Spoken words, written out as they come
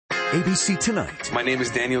ABC Tonight. My name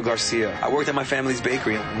is Daniel Garcia. I worked at my family's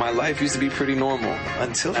bakery. My life used to be pretty normal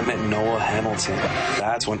until I met Noah Hamilton.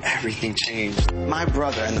 That's when everything changed. My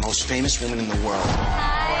brother and the most famous woman in the world.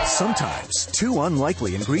 Sometimes two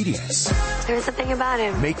unlikely ingredients There's something about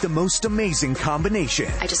him. make the most amazing combination.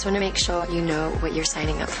 I just want to make sure you know what you're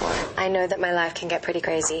signing up for. I know that my life can get pretty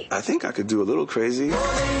crazy. I think I could do a little crazy.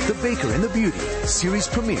 The Baker and the Beauty, series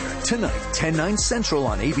premiere tonight, 10/9 Central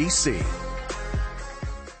on ABC.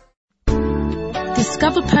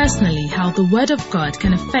 Discover personally how the Word of God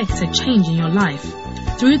can affect a change in your life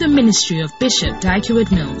through the ministry of Bishop Dag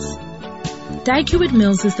Heward-Mills. Dag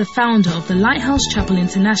Heward-Mills is the founder of the Lighthouse Chapel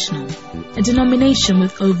International, a denomination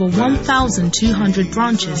with over 1,200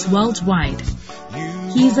 branches worldwide.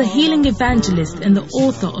 He is a healing evangelist and the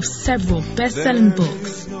author of several best-selling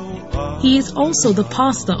books. He is also the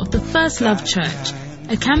pastor of the First Love Church,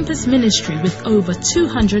 a campus ministry with over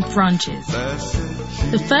 200 branches.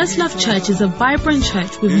 The First Love Church is a vibrant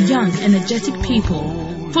church with young, energetic people,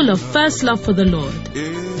 full of first love for the Lord.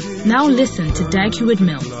 Now listen to Dag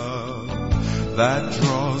Heward-Mills. That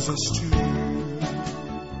draws us to.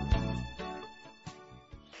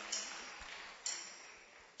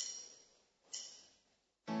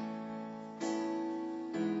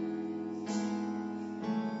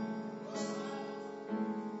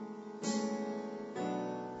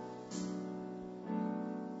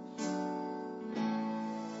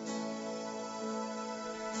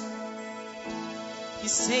 He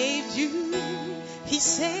saved you, He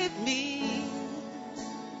saved me.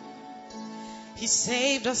 He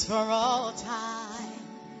saved us for all time.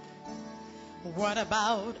 What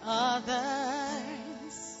about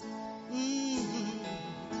others? He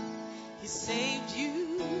saved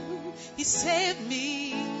you, He saved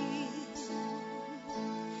me.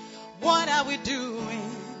 What are we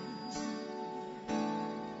doing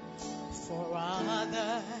for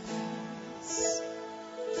others?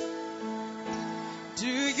 Do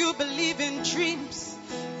you believe in dreams?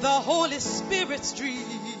 The Holy Spirit's dreams.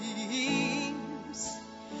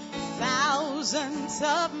 Thousands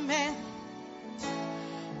of men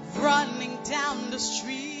running down the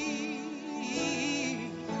street.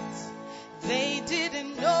 They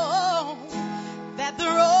didn't know that the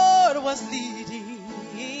road was leading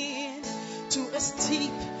to a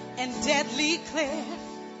steep and deadly cliff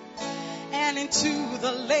and into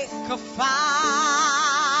the lake of fire.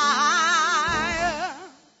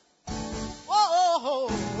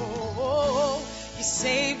 He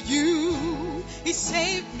saved you, He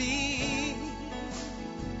saved me.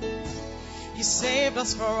 He saved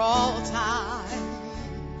us for all time.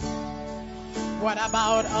 What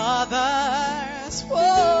about others?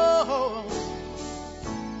 Whoa.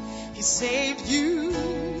 He saved you,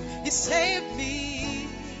 He saved me.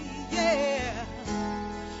 Yeah.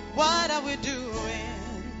 What are we doing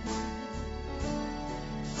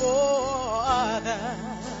for others?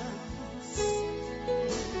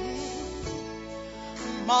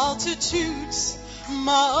 Multitudes,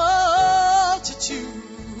 multitudes,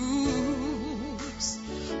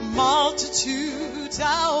 multitudes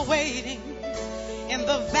are waiting in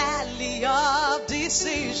the valley of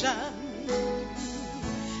decision.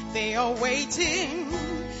 They are waiting,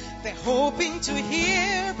 they're hoping to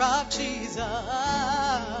hear of Jesus.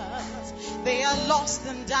 They are lost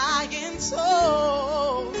and dying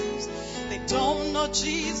souls. They don't know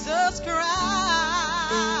Jesus Christ.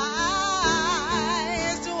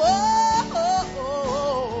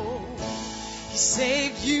 He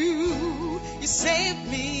saved you, He saved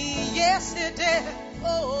me, yes He did.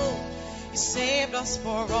 Oh, He saved us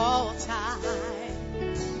for all time.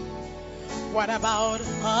 What about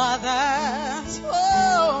others?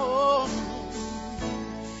 Oh,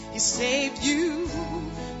 He saved you,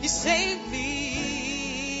 He saved me.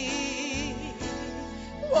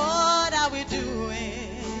 What are we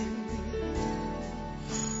doing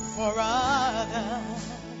for others?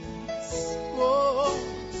 Oh,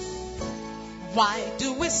 why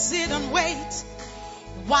do we sit and wait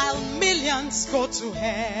while millions go to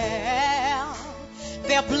hell?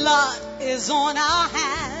 Their blood is on our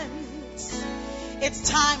hands. It's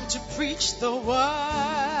time to preach the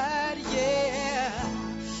word, yeah.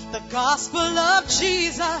 The gospel of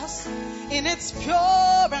Jesus in its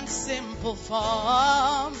pure and simple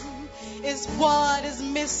form is what is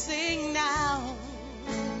missing now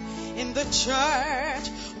in the church.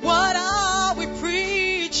 What are we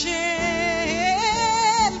preaching? Yeah.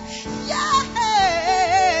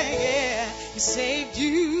 He saved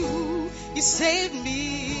you, He saved me.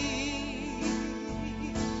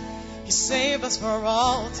 He saved us for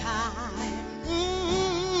all time.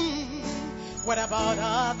 What about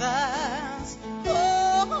others?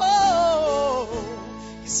 Oh,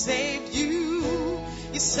 He saved you.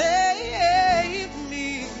 You saved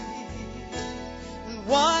me. And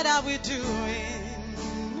what are we doing?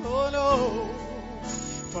 Oh no,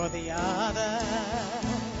 for the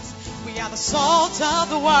others. We are the salt of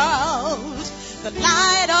the world, the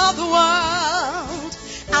light of the world.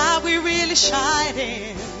 Are we really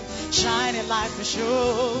shining? Shining like we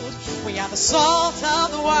should. We are the salt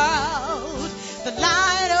of the world, the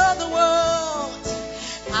light of the world.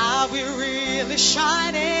 Are we really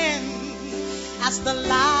shining as the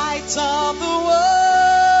light of the world?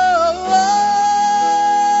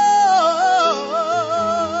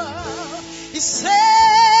 He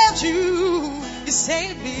saved you. He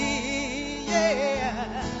saved me.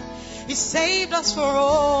 Yeah. He saved us for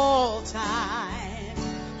all time.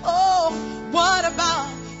 Oh, what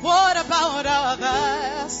about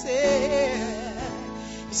others? Yeah.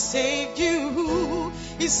 He saved you.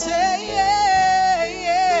 He saved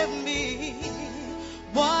me.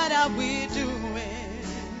 What are we doing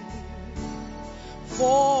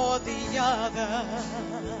for the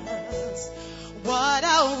others? What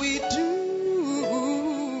are we doing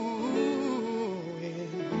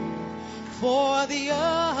for the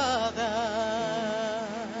others?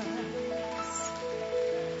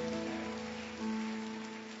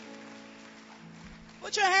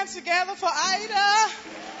 Put your hands together for Ida.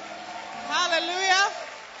 Hallelujah.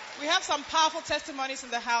 We have some powerful testimonies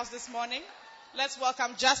in the house this morning. Let's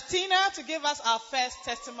welcome Justina to give us our first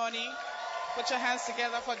testimony. Put your hands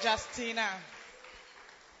together for Justina.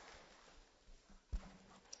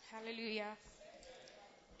 Hallelujah.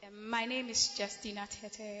 My name is Justina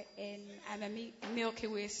Tete, and I'm a Milky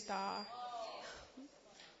Way star.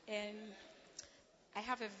 And I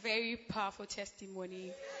have a very powerful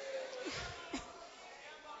testimony.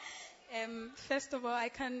 First of all, I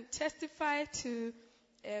can testify to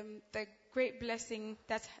the great blessing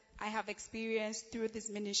that I have experienced through this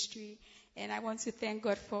ministry. And I want to thank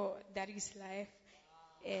God for Daddy's life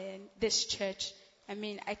and this church. I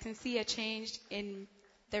mean, I can see a change in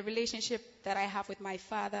the relationship that I have with my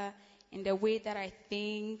father, in the way that I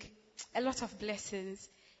think, a lot of blessings.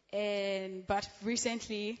 But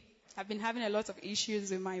recently, I've been having a lot of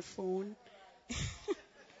issues with my phone.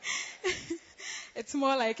 It's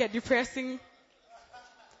more like a depressing,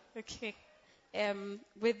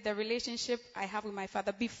 with the relationship I have with my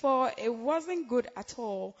father. Before, it wasn't good at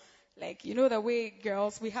all. Like, you know the way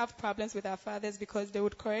girls, we have problems with our fathers because they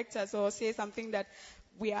would correct us or say something that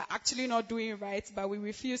we are actually not doing right, but we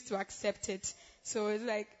refuse to accept it. So it's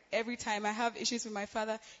like every time I have issues with my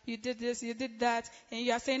father, you did this, you did that, and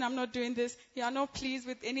you are saying I'm not doing this, you are not pleased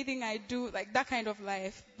with anything I do, like that kind of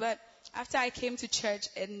life. But after I came to church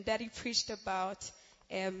and Daddy preached about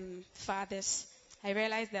fathers, I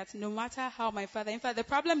realized that no matter how my father, in fact, the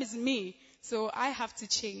problem is me, so I have to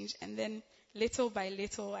change. And then little by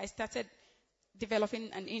little, I started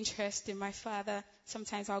developing an interest in my father.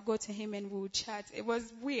 Sometimes I'll go to him and we'll chat. It was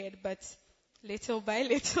weird, but little by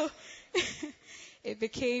little, it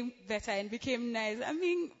became better and became nice. I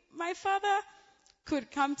mean, my father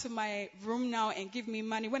could come to my room now and give me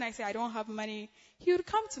money. When I say I don't have money, he would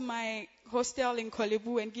come to my hostel in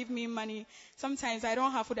Kolebu and give me money. Sometimes I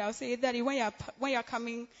don't have food. I'll say, Daddy, when you're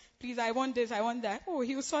coming, please, I want this, I want that. Oh,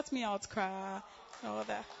 he'll sort me out, cry, all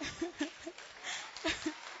that.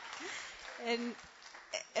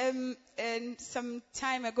 And some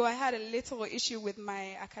time ago, I had a little issue with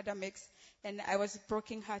my academics, and I was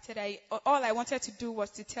brokenhearted. All I wanted to do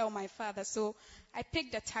was to tell my father. So I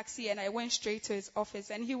picked a taxi and I went straight to his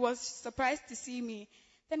office, and he was surprised to see me.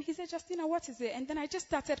 Then he said, Justina, what is it? And then I just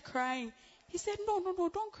started crying. He said, no,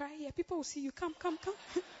 don't cry here. People will see you. Come.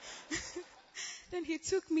 Then he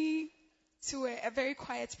took me to a very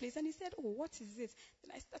quiet place, and he said, oh, what is this?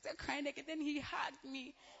 Then I started crying again. Then he hugged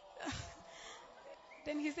me.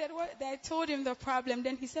 Then he said, what? Then I told him the problem.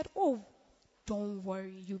 Then he said, oh, don't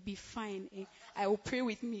worry, you'll be fine. I will pray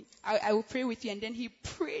with me. I will pray with you. And then he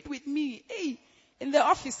prayed with me, in the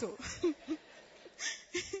office.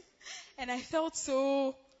 And I felt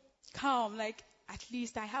so calm, like at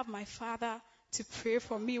least I have my father to pray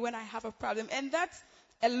for me when I have a problem. And that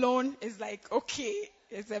alone is like, okay,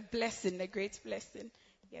 it's a blessing, a great blessing.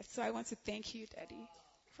 Yes, so I want to thank you, Daddy,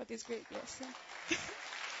 for this great blessing.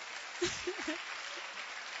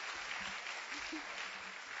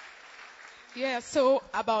 Yeah, so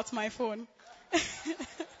about my phone.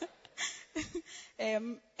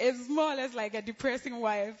 It's more or less like a depressing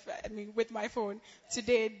wife, I mean, with my phone.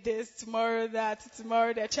 Today this, tomorrow that,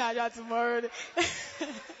 tomorrow the charger, tomorrow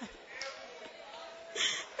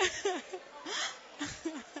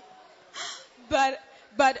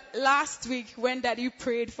But last week when Daddy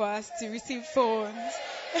prayed for us to receive phones,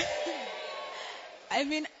 I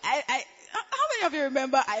mean, how many of you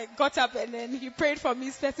remember I got up and then he prayed for me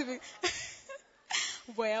specifically?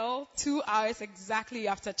 Well, 2 hours exactly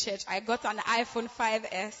after church, I got an iPhone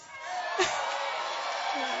 5S.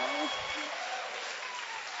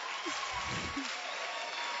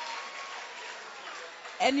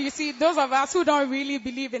 And you see, those of us who don't really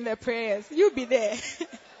believe in the prayers, you'll be there.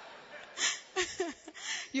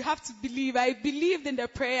 You have to believe. I believed in the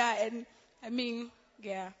prayer, and I mean,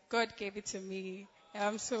 yeah, God gave it to me.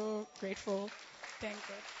 I'm so grateful. Thank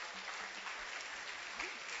God.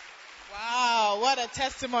 Wow, what a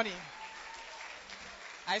testimony.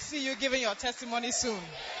 I see you giving your testimony soon.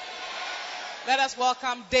 Let us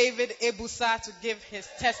welcome David Ebusa to give his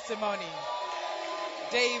testimony.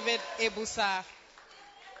 David Ebusa.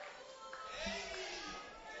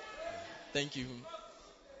 Thank you.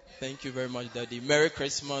 Thank you very much, Daddy. Merry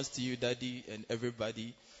Christmas to you, Daddy, and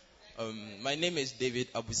everybody. My name is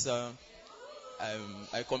David Abusa.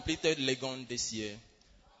 I completed Legon this year,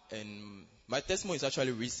 and my testimony is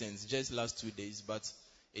actually recent, just last 2 days, but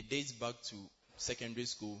it dates back to secondary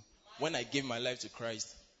school when I gave my life to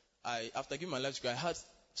Christ. After giving my life to Christ,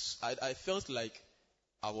 I felt like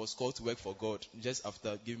I was called to work for God just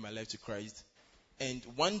after giving my life to Christ. And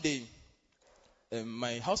one day,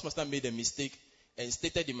 my housemaster made a mistake and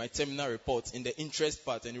stated in my terminal report in the interest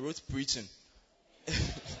part, and he wrote preaching.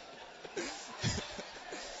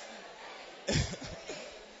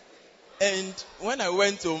 And when I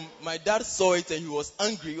went home, my dad saw it and he was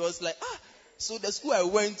angry. He was like, so the school I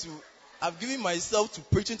went to, I've given myself to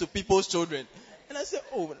preaching to people's children. And I said,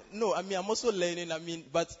 oh, no, I'm also learning.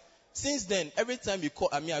 But since then, every time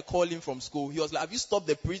I call him from school, he was like, have you stopped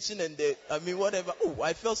the preaching and whatever. Oh,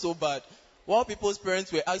 I felt so bad. While people's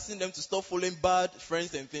parents were asking them to stop following bad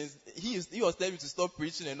friends and things, he was telling me to stop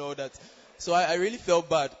preaching and all that. So I really felt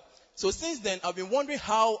bad. So since then, I've been wondering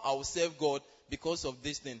how I will serve God because of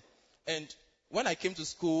this thing. And when I came to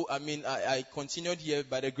school, I continued here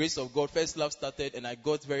by the grace of God. First Love started and I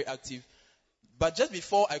got very active. But just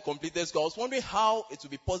before I completed school, I was wondering how it would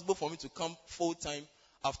be possible for me to come full time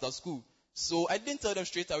after school. So I didn't tell them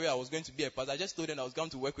straight away I was going to be a pastor. I just told them I was going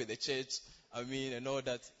to work with the church, and all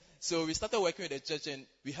that. So we started working with the church and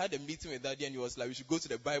we had a meeting with Daddy and he was like, we should go to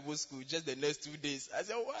the Bible school just the next 2 days. I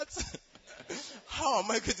said, what? How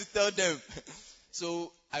am I going to tell them?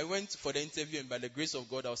 So I went for the interview and by the grace of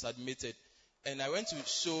God I was admitted. And I went to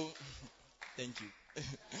show, thank you.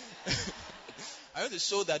 I went to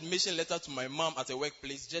show the admission letter to my mom at a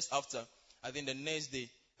workplace just after, I think the next day.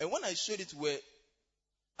 And when I showed it to her,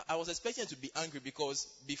 I was expecting her to be angry because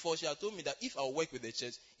before she had told me that if I work with the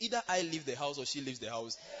church, either I leave the house or she leaves the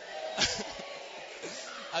house.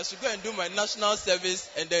 I should go and do my national service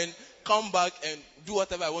and then come back and do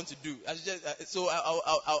whatever I want to do.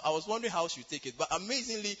 I was wondering how she would take it. But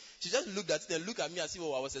amazingly, she just looked at it and looked at me as if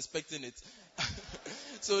I was expecting it.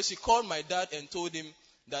 So she called my dad and told him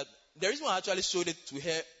that the reason why I actually showed it to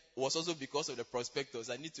her was also because of the prospectus.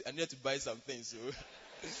 I needed to buy some things. So.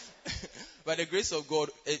 By the grace of God,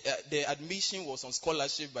 the admission was on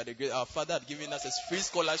scholarship. By the grace, our father had given us a free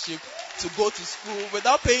scholarship to go to school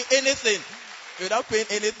without paying anything.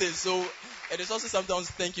 So it is also sometimes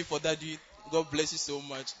thank you for that. God bless you so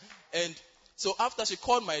much. And so after she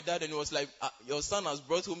called my dad and it was like, your son has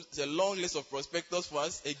brought home a long list of prospectus for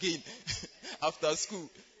us again after school.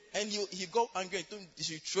 And he got angry and told me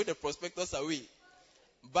she threw the prospectus away.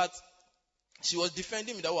 But she was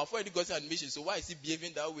defending me that I've already got admission, so why is he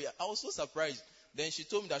behaving that way? I was so surprised. Then she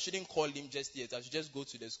told me that I shouldn't call him just yet. I should just go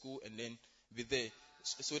to the school and then be there.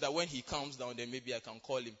 So that when he calms down, then maybe I can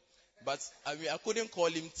call him. But I couldn't call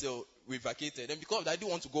him till we vacated. And because I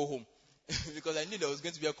didn't want to go home. Because I knew there was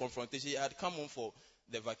going to be a confrontation. He had come home for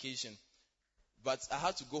the vacation. But I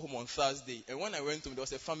had to go home on Thursday. And when I went home, there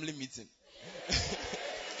was a family meeting.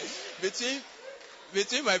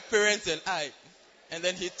 between my parents and I. And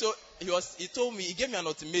then he told me, he gave me an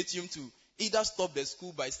ultimatum to either stop the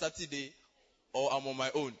school by Saturday or I'm on my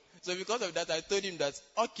own. So because of that, I told him that,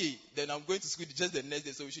 okay, then I'm going to school just the next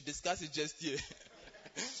day, so we should discuss it just here.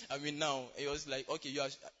 Now, he was like, okay,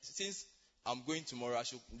 since I'm going tomorrow,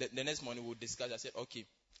 the next morning we'll discuss. I said, okay.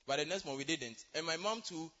 But the next morning we didn't. And my mom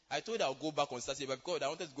too, I told her I'll go back on Saturday, but because I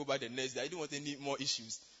wanted to go back the next day, I didn't want any more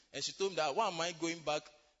issues. And she told me that, why am I going back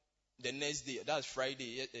the next day? That's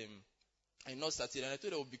Friday. I not Saturday. And I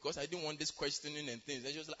told her, because I didn't want this questioning and things.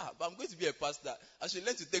 And she was like, but I'm going to be a pastor. I should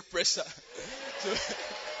learn to take pressure.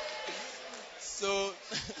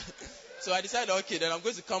 So I decided, okay, then I'm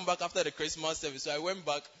going to come back after the Christmas service. So I went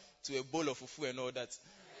back to a bowl of fufu and all that.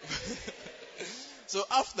 So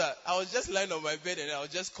after, I was just lying on my bed and I was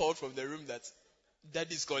just called from the room that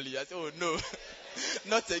Daddy's calling. I said, oh no,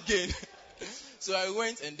 not again. So I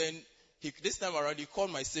went, and then this time around, he called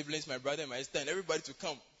my siblings, my brother and my sister, and everybody to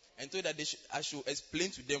come, and told that I should explain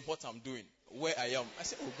to them what I'm doing, where I am. I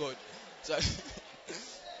said, oh God.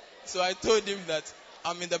 So I told him that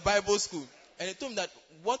I'm in the Bible school. And I told him that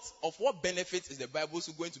what benefit is the Bible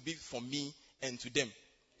school going to be for me and to them?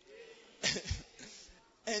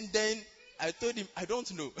 And then I told him, I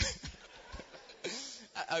don't know.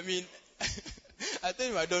 I told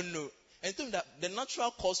him I don't know. And I told him that the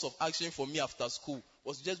natural course of action for me after school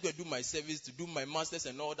was to just go and do my service, to do my masters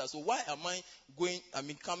and all that. So why am I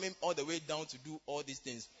coming all the way down to do all these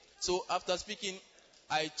things? So after speaking,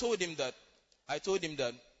 I told him that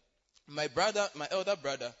my elder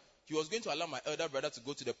brother, he was going to allow my elder brother to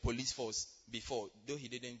go to the police force before, though he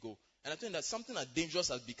didn't go. And I told him that something as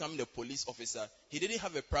dangerous as becoming a police officer, he didn't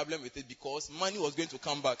have a problem with it because money was going to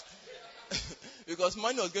come back. Because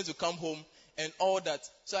money was going to come home and all that.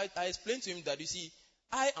 So I explained to him that, you see,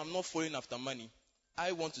 I am not following after money.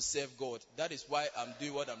 I want to serve God. That is why I'm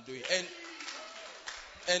doing what I'm doing.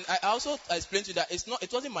 And I also explained to him that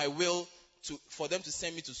it wasn't my will for them to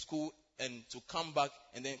send me to school and to come back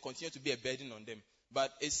and then continue to be a burden on them.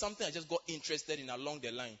 But it's something I just got interested in along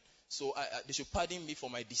the line. So they should pardon me for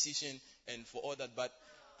my decision and for all that. But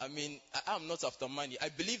I'm not after money. I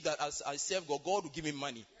believe that as I serve God, God will give me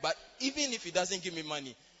money. But even if He doesn't give me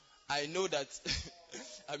money, I know that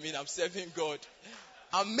I'm serving God.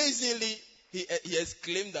 Amazingly, he has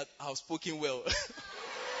claimed that I have spoken well.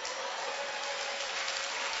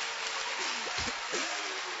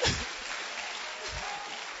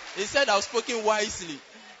 He said I was spoken wisely.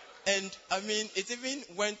 And it even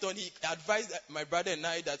went on. He advised my brother and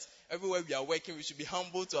I that everywhere we are working, we should be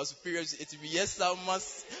humble to our superiors. It will be yes, sir,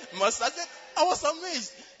 must. I was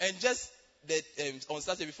amazed. And just that on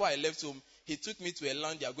Saturday before I left home, he took me to a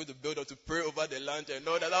land they are going to build up to pray over the land and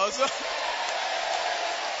all that. I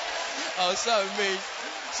was so amazed.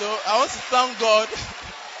 So I want to thank God.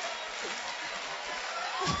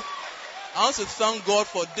 I want to thank God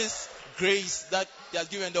for this grace that He has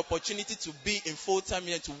given the opportunity to be in full-time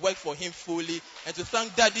and to work for Him fully, and to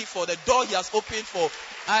thank Daddy for the door He has opened for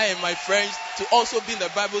I and my friends to also be in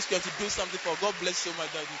the Bible school and to do something for God. Bless you so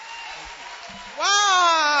much, Daddy.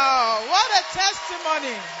 Wow, what a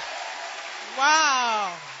testimony.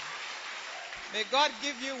 Wow. May God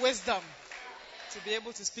give you wisdom to be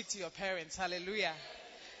able to speak to your parents. Hallelujah.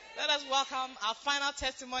 Let us welcome our final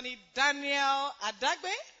testimony, Daniel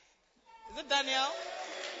Adagbe. Is it Daniel?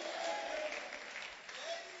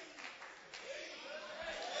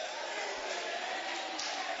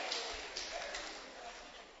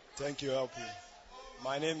 Thank you, LP.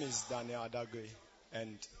 My name is Daniel Adagwe,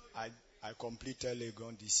 and I completed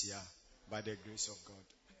Legon this year by the grace of God.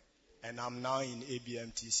 And I'm now in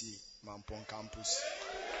ABMTC, Mampong campus.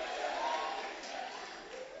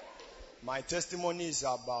 My testimony is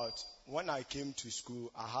about when I came to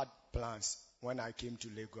school, I had plans. When I came to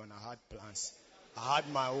Legon, I had plans. I had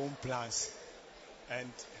my own plans.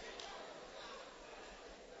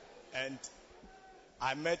 And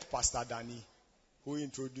I met Pastor Danny, who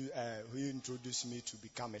introduced me to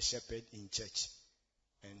become a shepherd in church.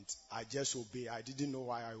 And I just obeyed. I didn't know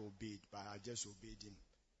why I obeyed, but I just obeyed him.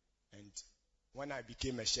 And when I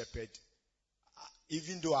became a shepherd,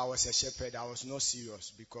 even though I was a shepherd, I was not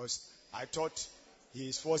serious because I thought he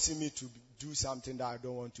is forcing me to do something that I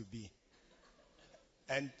don't want to be.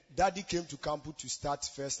 And Daddy came to campus to start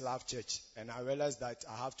First Love Church, and I realized that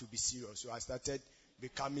I have to be serious. So I started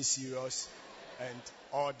becoming serious and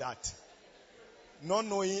all that. Not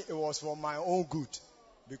knowing it was for my own good.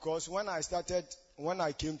 Because when I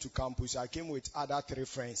came to campus, I came with other 3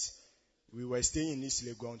 friends. We were staying in East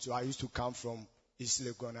Legon, so I used to come from East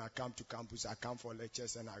Legon. I come to campus, I come for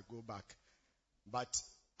lectures, and I go back. But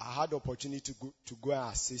I had the opportunity to go and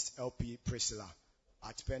assist LP Priscilla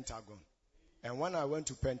at Pentagon. And when I went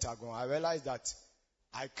to Pentagon, I realized that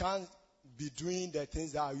I can't be doing the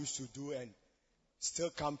things that I used to do and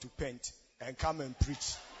still come to Pent and come and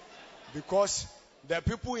preach. Because the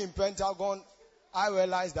people in Pentagon, I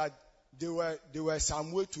realized that they were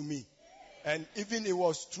some way to me. And even it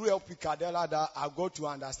was through LP Cadella that I got to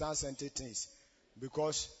understand certain things.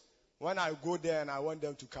 Because when I go there and I want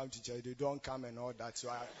them to come to church, they don't come and all that. So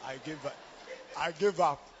I gave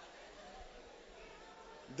up.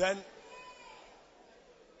 Then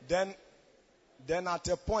at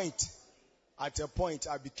a point,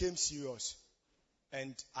 I became serious.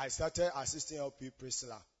 And I started assisting LP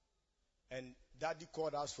Priscilla. And Daddy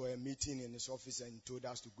called us for a meeting in his office and told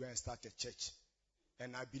us to go and start a church.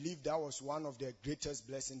 And I believe that was one of the greatest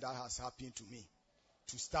blessings that has happened to me.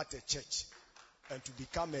 To start a church and to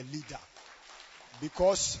become a leader.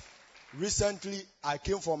 Because recently I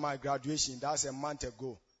came for my graduation. That's a month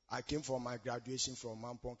ago. I came for my graduation from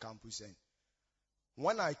Mampong campus, and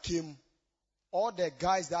when I came, all the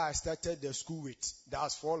guys that I started the school with,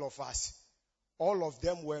 that's 4 of us, all of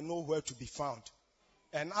them were nowhere to be found.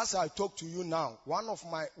 And as I talk to you now, one of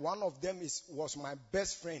them was my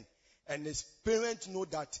best friend, and his parents know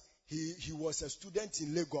that he was a student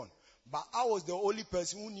in Legon. But I was the only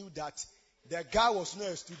person who knew that the guy was not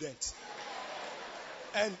a student.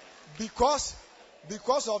 And because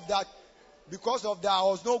of that, I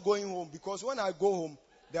was not going home. Because when I go home,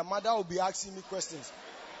 the mother will be asking me questions.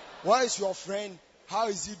 Where is your friend? How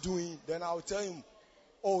is he doing? Then I'll tell him,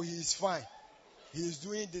 oh, he is fine. He is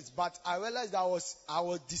doing this. But I realized I was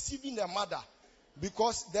deceiving the mother,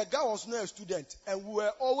 because the guy was not a student, and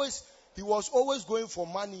he was always going for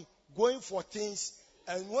money, going for things.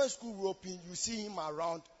 And when school opened, you see him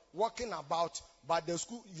around, walking about. But the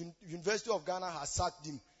University of Ghana has sacked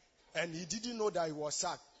him, and he didn't know that he was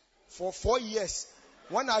sacked for 4 years.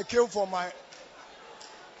 When I came for my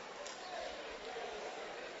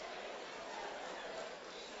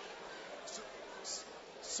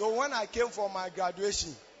So when I came for my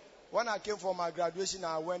graduation,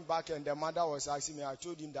 I went back, and the mother was asking me. I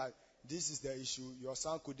told him that this is the issue. Your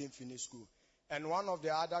son couldn't finish school. And one of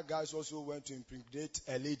the other guys also went to impregnate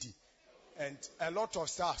a lady, and a lot of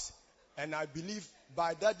stuff. And I believe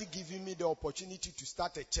by Daddy giving me the opportunity to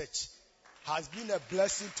start a church has been a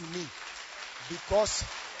blessing to me, because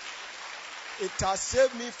it has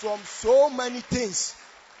saved me from so many things.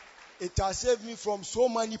 It has saved me from so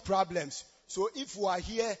many problems. So if we are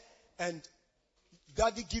here and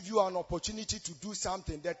Daddy give you an opportunity to do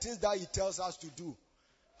something, the things that he tells us to do,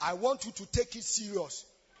 I want you to take it serious,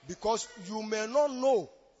 because you may not know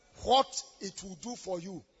what it will do for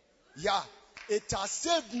you. Yeah, it has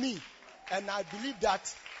saved me, and I believe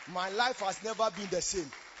that my life has never been the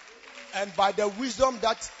same. And by the wisdom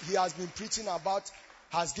that he has been preaching about,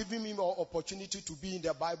 has given me more opportunity to be in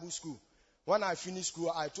the Bible school. When I finished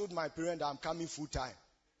school, I told my parents I'm coming full time.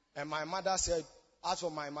 And my mother said, as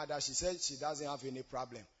for my mother, she said she doesn't have any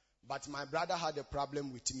problem. But my brother had a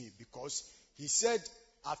problem with me, because he said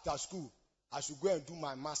after school I should go and do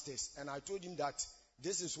my master's. And I told him that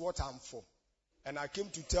this is what I'm for. And I came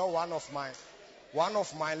to tell one of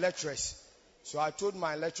my lecturers. So I told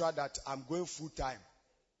my lecturer that I'm going full time.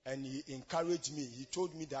 And he encouraged me. He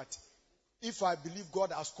told me that if I believe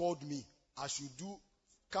God has called me, I should do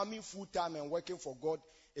coming full time and working for God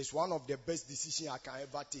is one of the best decisions I can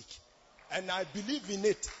ever take. And I believe in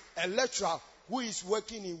it. A lecturer who is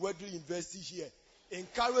working in Wesley University here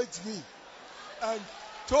encouraged me and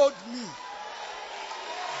told me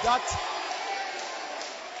that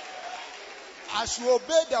I should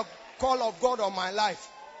obey the call of God on my life.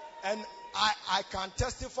 And I can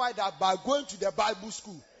testify that by going to the Bible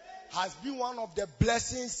school has been one of the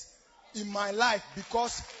blessings in my life,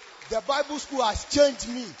 because the Bible school has changed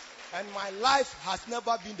me. And my life has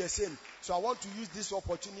never been the same. So I want to use this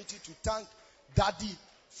opportunity to thank Daddy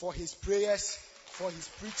for his prayers, for his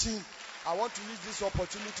preaching. I want to use this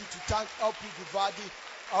opportunity to thank LP Givadi,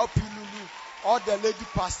 LP Lulu, all the lady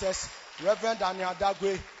pastors, Reverend Daniel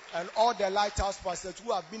Dagwe, and all the lighthouse pastors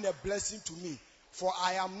who have been a blessing to me. For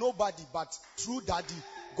I am nobody, but through Daddy,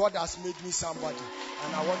 God has made me somebody.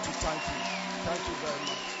 And I want to thank you. Thank you very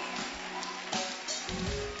much.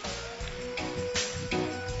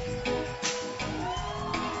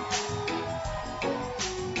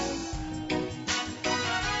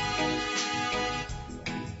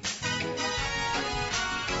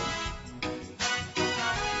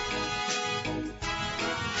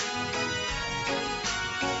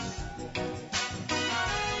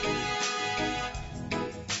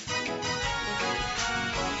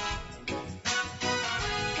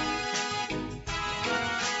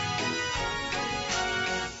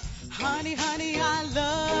 Honey, honey, I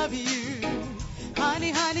love you.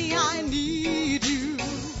 Honey, honey, I need you.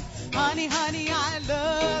 Honey, honey, I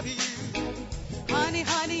love you. Honey,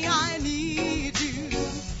 honey, I need you.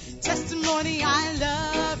 Testimony, I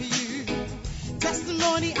love you.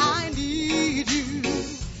 Testimony, I need you.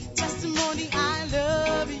 Testimony, I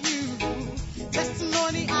love you.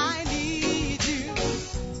 Testimony, I need you.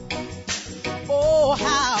 Oh,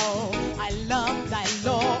 how I love thy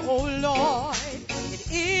law, oh Lord.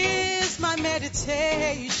 It is my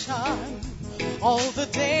meditation all the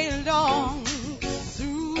day long.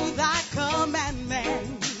 Through thy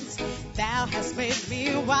commandments, thou hast made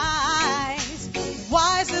me wise,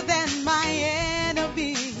 wiser than my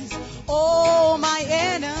enemies. Oh, my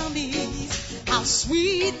enemies, how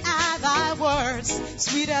sweet are thy words,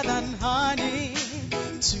 sweeter than honey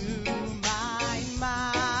to my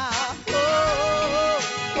mouth. Oh,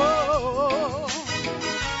 oh, oh.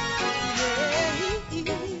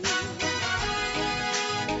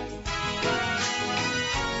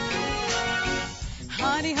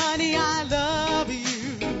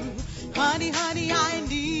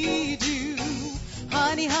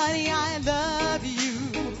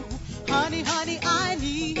 Honey, honey, I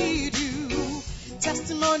need you.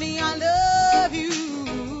 Testimony, I love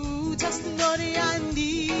you. Testimony, I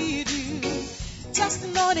need you.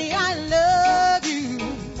 Testimony, I love you.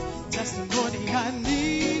 Testimony, I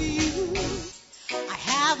need you. I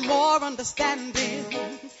have more understanding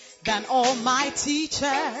than all my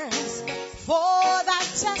teachers. For that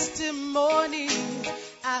testimony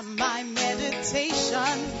and my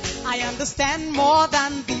meditation, I understand more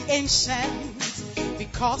than the ancients,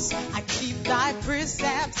 because I keep thy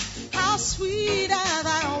precepts. How sweet are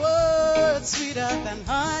thy words, sweeter than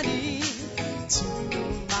honey to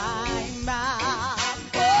my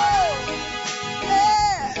mouth. Oh,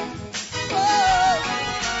 yeah. Oh,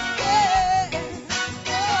 yeah.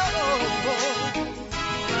 Oh.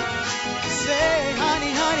 Say,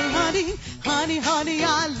 honey, honey, honey, honey, honey,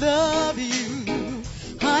 I love you.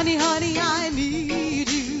 Honey, honey, I need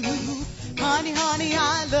you. Honey, honey,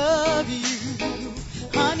 I love you.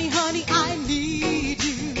 Honey, honey, I need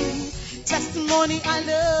you. Testimony, I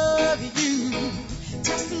love you.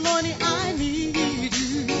 Testimony, I need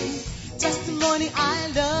you. Testimony, I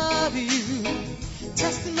love you.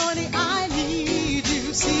 Testimony, I need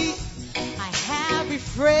you. See, I have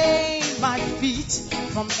refrained my feet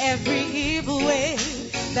from every evil way,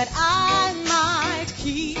 that I might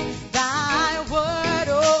keep thy word,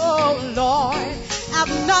 oh Lord.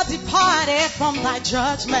 I've not departed from thy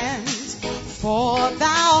judgment, for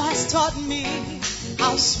thou hast taught me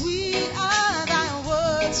how sweet are thy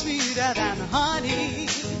words, sweeter than honey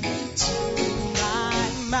to my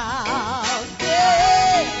mouth.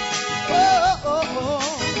 Yeah. Oh, oh, oh.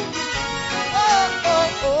 Oh, oh,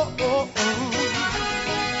 oh, oh, oh.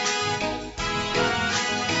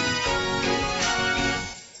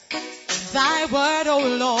 Thy word, O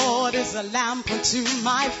Lord, is a lamp unto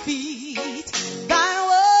my feet. Thy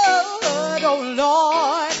word, O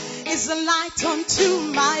Lord, is a light unto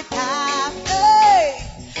my path. Hey!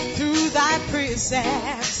 Through thy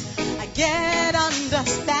precepts I get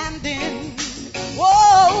understanding.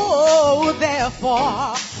 Whoa,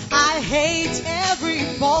 therefore I hate every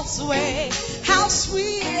false way. How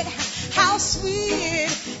sweet, how sweet,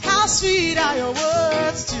 how sweet are your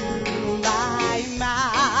words to my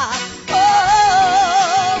mouth.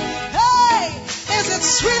 Oh, hey, is it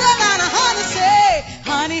sweeter than a honey? Say,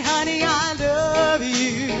 honey, honey, I love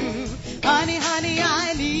you. Honey, honey,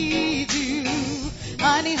 I need you.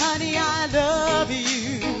 Honey, honey, I love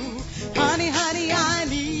you. Honey, honey, I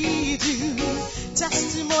need you.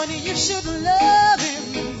 Testimony, you should love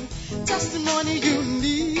him. Testimony, you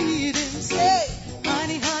need him. Say,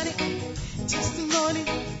 honey, honey, testimony.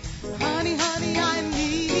 Honey, honey, I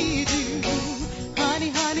need you. Honey,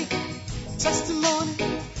 honey, testimony.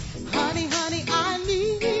 Honey, honey, I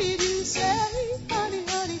need you. Say, honey,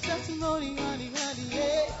 honey, testimony. Honey, honey,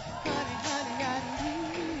 yeah. Honey, honey, I need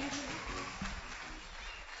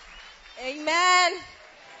you. Amen.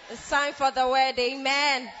 It's time for the word.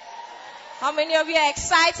 Amen. How many of you are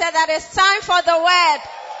excited that it's time for the word?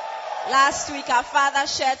 Last week our father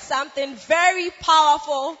shared something very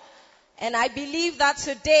powerful, and I believe that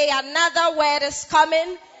today another word is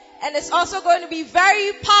coming, and it's also going to be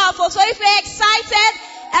very powerful. So if you're excited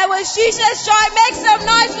and with Jesus' joy, make some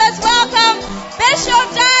noise. Let's welcome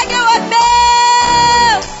Bishop Daggett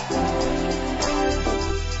Mills.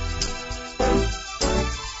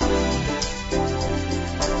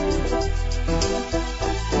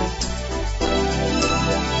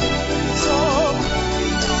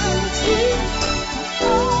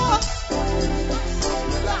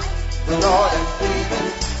 The Lord is given.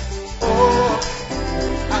 Oh,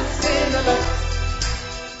 I see the light.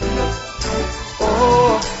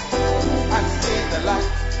 Oh, I see the light.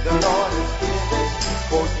 The Lord is given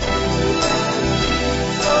for you and me,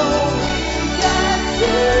 so we can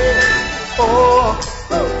see. Oh,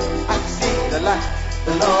 I see the light.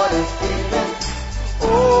 The Lord is given.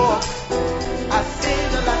 Oh, I see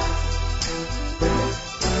the light.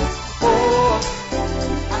 Oh,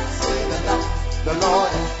 I see the light. The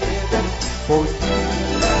Lord is given for you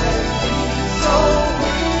and me, so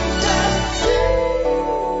we can see.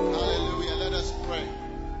 Hallelujah. Let us pray.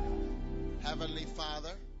 Heavenly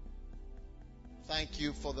Father, thank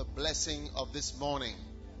you for the blessing of this morning.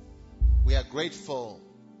 We are grateful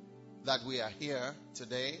that we are here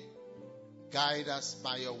today. Guide us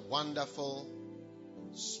by your wonderful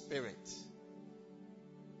Spirit.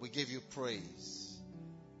 We give you praise.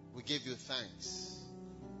 We give you thanks.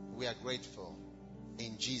 We are grateful.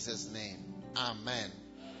 In Jesus' name, amen.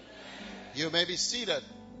 You may be seated.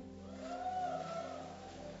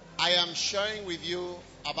 I am sharing with you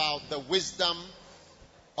about the wisdom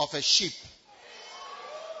of a sheep.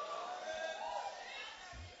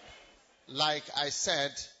 Like I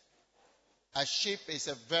said, A sheep is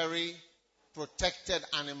a very protected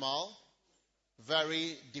animal,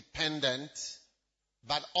 very dependent,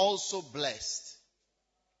 but also blessed.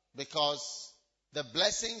 Because the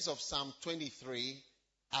blessings of Psalm 23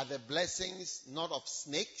 are the blessings not of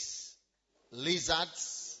snakes,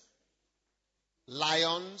 lizards,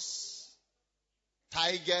 lions,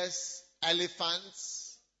 tigers,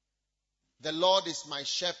 elephants. The Lord is my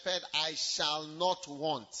shepherd, I shall not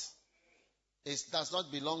want. It does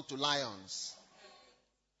not belong to lions.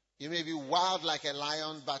 You may be wild like a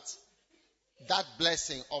lion, but that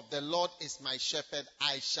blessing of the Lord is my shepherd,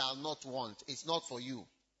 I shall not want. It's not for you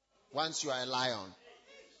once you are a lion.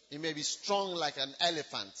 You may be strong like an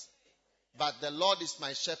elephant, but the Lord is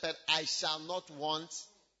my shepherd, I shall not want.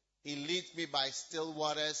 He leads me by still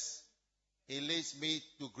waters. He leads me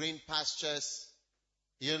to green pastures.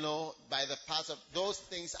 By the paths of those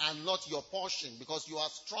things are not your portion because you are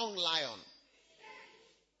a strong lion.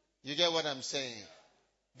 You get what I'm saying?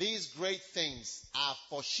 These great things are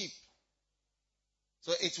for sheep.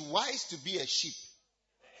 So it's wise to be a sheep.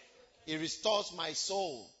 He restores my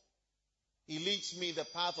soul. He leads me in the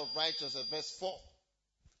path of righteousness. Verse 4.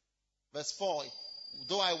 Verse 4.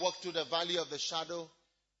 Though I walk through the valley of the shadow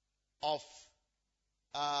of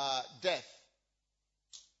death,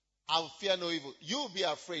 I will fear no evil. You will be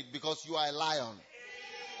afraid because you are a lion.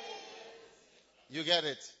 You get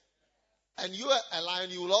it? And you are a lion,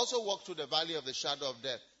 you will also walk through the valley of the shadow of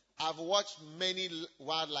death. I've watched many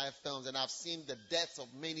wildlife films and I've seen the deaths of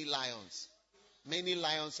many lions. Many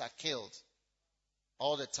lions are killed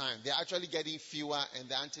all the time. They're actually getting fewer and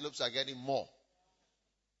the antelopes are getting more.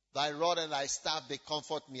 Thy rod and thy staff, they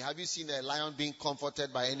comfort me. Have you seen a lion being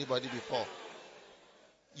comforted by anybody before?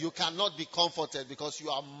 You cannot be comforted because you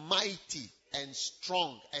are mighty and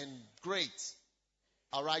strong and great.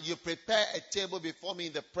 Alright, you prepare a table before me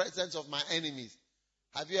in the presence of my enemies.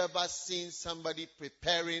 Have you ever seen somebody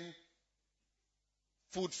preparing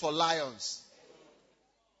food for lions?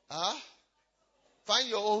 Find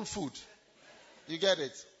your own food. You get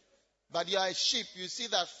it? But you are a sheep. You see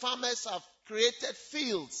that farmers have created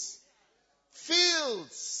fields.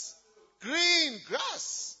 Fields. Green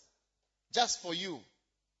grass. Just for you.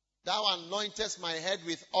 Thou anointest my head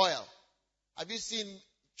with oil. Have you seen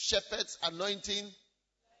shepherds anointing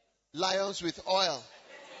lions with oil?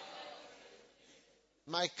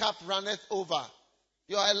 My cup runneth over.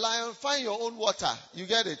 You are a lion, find your own water. You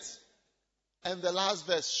get it? And the last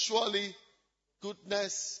verse, surely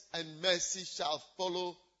goodness and mercy shall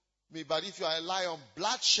follow me. But if you are a lion,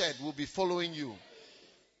 bloodshed will be following you.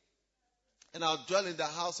 And I'll dwell in the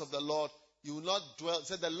house of the Lord. You will not dwell.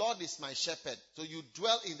 Say, the Lord is my shepherd. So you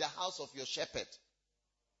dwell in the house of your shepherd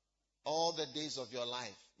all the days of your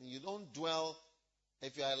life. You don't dwell,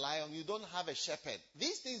 if you are a lion, you don't have a shepherd.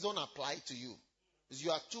 These things don't apply to you. Because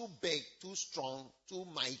you are too big, too strong, too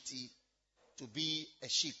mighty to be a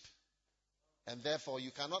sheep. And therefore,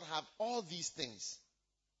 you cannot have all these things.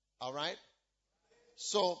 All right?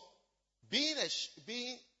 So, being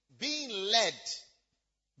led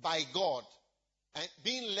by God, and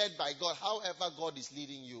being led by God, however God is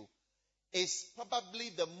leading you, is probably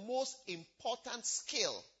the most important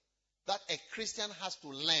skill that a Christian has to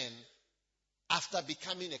learn after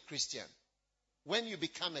becoming a Christian. When you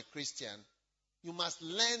become a Christian, you must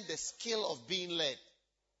learn the skill of being led.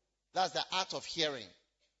 That's the art of hearing.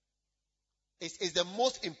 It's the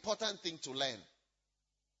most important thing to learn.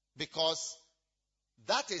 Because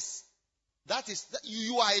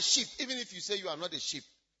you are a sheep, even if you say you are not a sheep.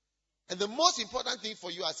 And the most important thing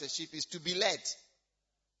for you as a sheep is to be led.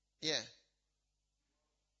 Yeah.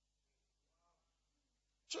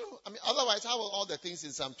 True. Otherwise, how will all the things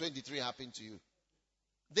in Psalm 23 happen to you?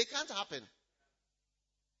 They can't happen.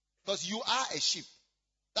 Because you are a sheep.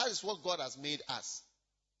 That is what God has made us.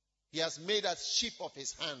 He has made us sheep of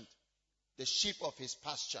his hand. The sheep of his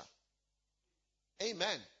pasture.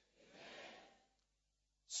 Amen.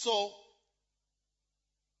 So,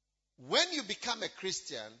 when you become a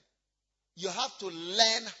Christian, you have to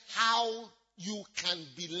learn how you can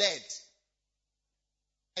be led.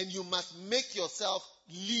 And you must make yourself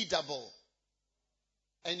leadable.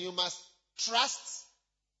 And you must trust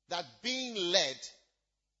that being led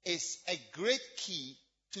is a great key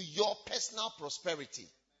to your personal prosperity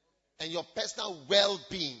and your personal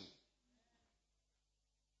well-being.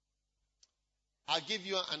 I'll give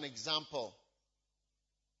you an example.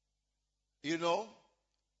 You know,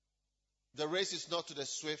 the race is not to the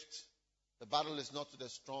swift, the battle is not to the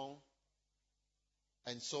strong,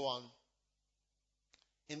 and so on.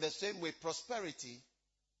 In the same way, prosperity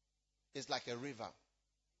is like a river.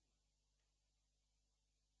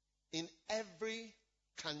 In every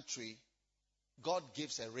country, God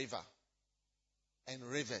gives a river and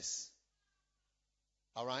rivers.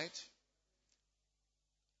 All right?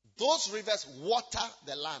 Those rivers water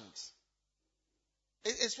the land.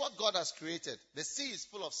 It's what God has created. The sea is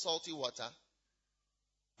full of salty water,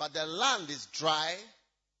 but the land is dry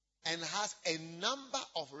and has a number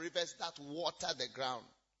of rivers that water the ground.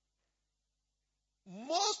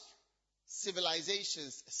 Most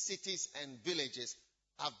civilizations, cities and villages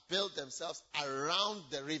have built themselves around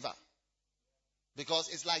the river. Because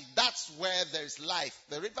it's like that's where there is life.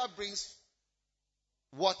 The river brings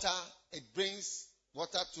water. It brings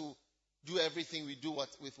water to do everything we do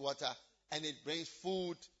with water. And it brings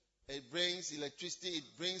food. It brings electricity. It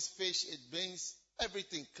brings fish. It brings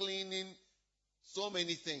everything. Cleaning. So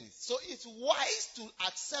many things. So it's wise to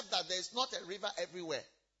accept that there's not a river everywhere.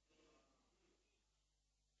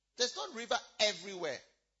 There's not river everywhere.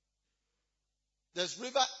 There's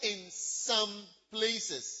river in some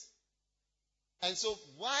places. And so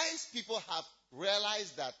wise people have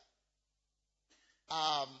realized that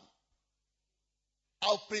I'll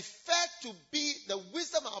prefer to be, the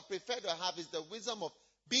wisdom I'll prefer to have is the wisdom of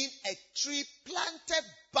being a tree planted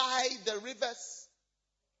by the rivers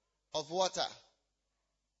of water.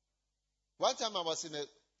 One time I was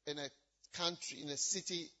in a country, in a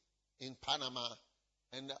city in Panama,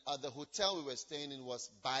 and the hotel we were staying in was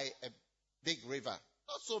by a big river.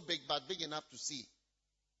 Not so big, but big enough to see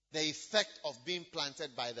the effect of being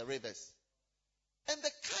planted by the rivers. And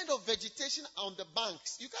the kind of vegetation on the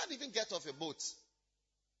banks, you can't even get off a boat.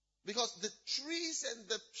 Because the trees and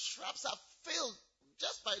the shrubs are filled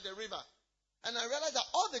just by the river. And I realized that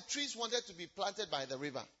all the trees wanted to be planted by the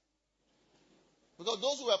river. Because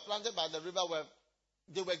those who were planted by the river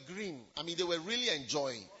they were green. I mean, they were really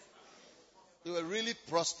enjoying. They were really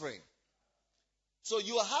prospering. So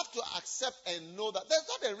you have to accept and know that there's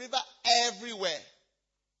not a river everywhere.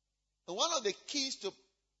 And one of the keys to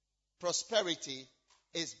prosperity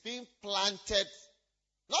is being planted,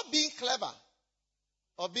 not being clever,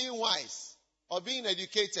 or being wise, or being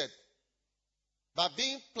educated, but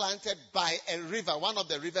being planted by a river, one of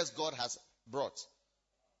the rivers God has brought.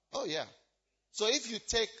 Oh yeah. So if you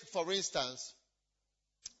take, for instance,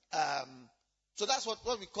 so that's what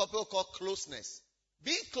people call closeness.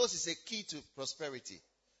 Being close is a key to prosperity.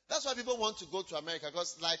 That's why people want to go to America,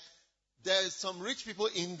 because like there's some rich people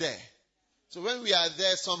in there. So when we are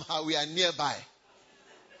there, somehow we are nearby.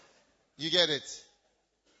 You get it?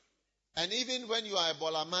 And even when you are a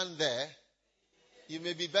baller man there, you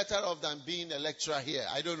may be better off than being a lecturer here.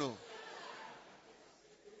 I don't know.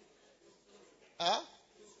 Huh?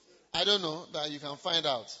 I don't know, but you can find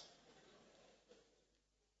out.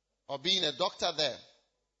 Or being a doctor there.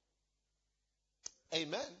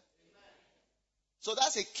 Amen. So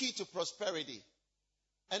that's a key to prosperity.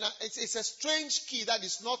 And it's a strange key that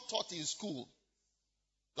is not taught in school.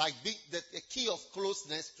 Like the key of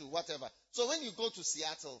closeness to whatever. So when you go to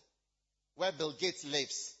Seattle, where Bill Gates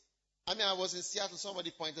lives. I mean, I was in Seattle,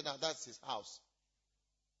 somebody pointed out that's his house.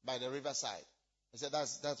 By the riverside. I said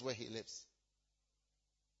that's where he lives.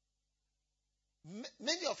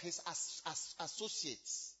 Many of his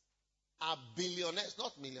associates are billionaires,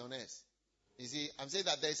 not millionaires. You see, I'm saying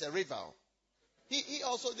that there's a river. He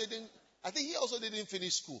also didn't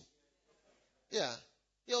finish school. Yeah.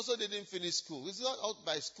 He also didn't finish school. He's not out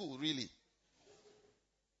by school, really.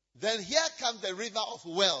 Then here comes the river of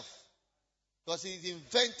wealth. Because he's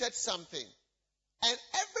invented something. And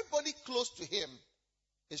everybody close to him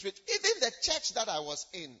is rich. Even the church that I was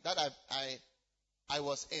in, I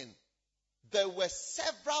was in, there were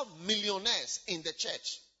several millionaires in the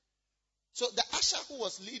church. So the usher who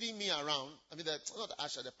was leading me around, not the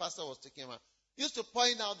usher, the pastor was taking him around, used to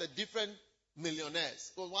point out the different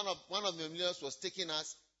millionaires. So one of the millionaires was taking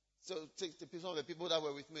us, so some of the people that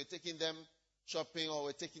were with me, taking them shopping, or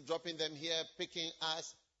were dropping them here, picking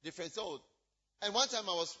us, different. So, and one time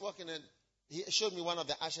I was walking and he showed me one of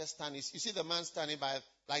the ushers standing. You see the man standing by,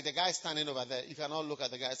 like the guy standing over there. You cannot look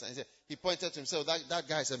at the guy standing. He pointed to himself, that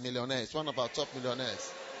guy is a millionaire. It's one of our top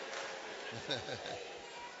millionaires.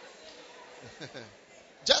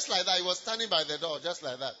 Just like that, he was standing by the door, just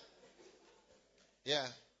like that. Yeah.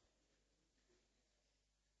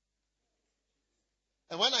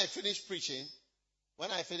 And when I finished preaching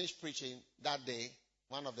that day,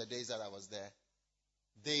 one of the days that I was there,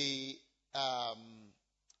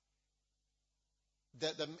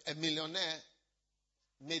 a millionaire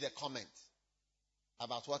made a comment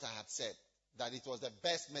about what I had said, that it was the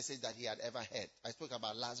best message that he had ever heard. I spoke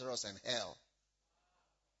about Lazarus and hell.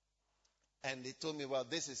 And they told me, well,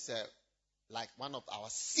 this is like one of our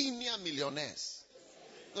senior millionaires.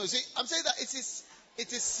 No, you see, I'm saying that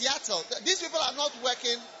it is Seattle. These people are not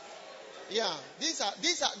working. Yeah, these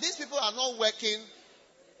people are not working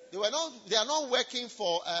They are not working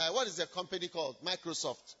for, what is the company called?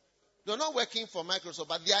 Microsoft. They're not working for Microsoft,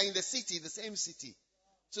 but they are in the city, the same city.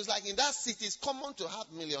 So it's like in that city, it's common to have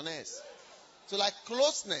millionaires. So like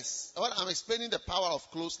closeness, what I'm explaining the power of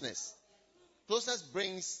closeness. Closeness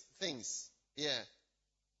brings things. Yeah.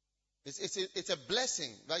 It's a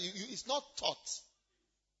blessing. But it's not taught.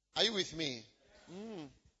 Are you with me?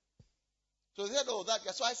 So they said, oh, that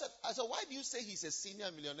guy. So I said, why do you say he's a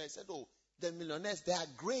senior millionaire? He said, oh, the millionaires, there are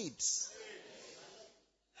grades.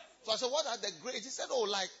 So I said, what are the grades? He said, oh,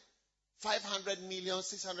 like 500 million,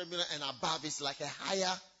 600 million and above is like a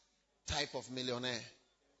higher type of millionaire.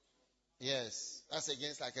 Yes. That's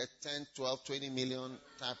against like a 10, 12, 20 million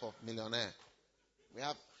type of millionaire. We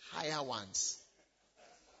have higher ones.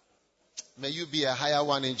 May you be a higher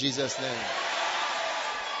one in Jesus' name.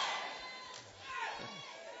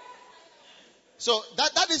 So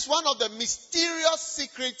that is one of the mysterious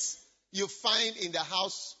secrets you find in the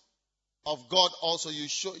house of God also. You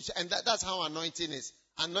show, and that's how anointing is.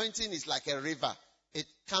 Anointing is like a river. It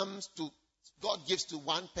comes to, God gives to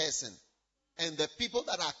one person. And the people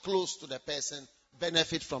that are close to the person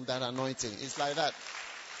benefit from that anointing. It's like that.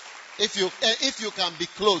 If you can be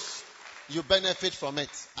close, you benefit from it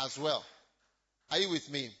as well. Are you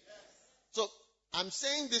with me? So I'm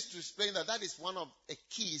saying this to explain that is one of a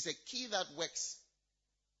key. It's a key that works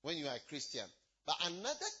when you are a Christian. But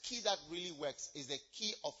another key that really works is the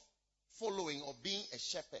key of following or being a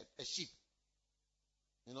shepherd, a sheep.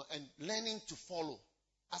 And learning to follow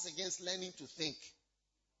as against learning to think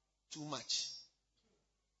too much.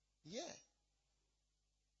 Yeah.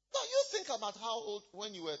 Now you think about how old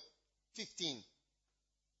when you were 15.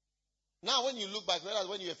 Now when you look back, realize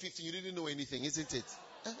when you were 15, you didn't know anything, isn't it?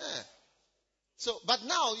 So, but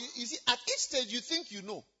now, you see, at each stage you think you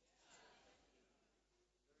know.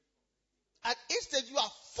 At each stage you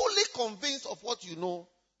are fully convinced of what you know,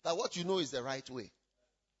 that what you know is the right way.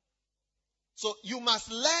 So you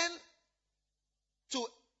must learn to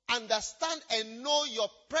understand and know your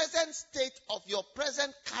present state of your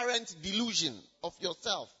present current delusion of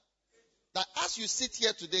yourself. That as you sit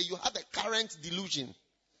here today, you have a current delusion.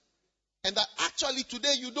 And that actually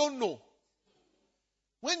today you don't know.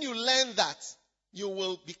 When you learn that, you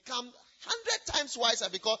will become 100 times wiser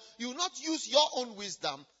because you will not use your own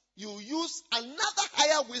wisdom. You use another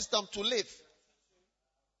higher wisdom to live.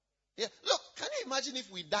 Yeah. Look, can you imagine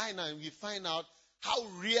if we die now and we find out how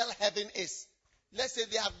real heaven is? Let's say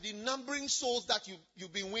they have the numbering souls that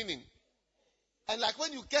you've been winning. And like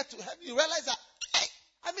when you get to heaven, you realize that,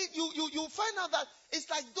 you find out that it's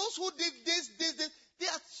like those who did this,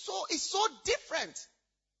 it's so different.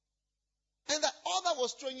 And that all that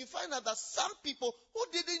was true, you find out that some people who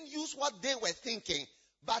didn't use what they were thinking,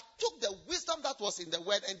 but took the wisdom that was in the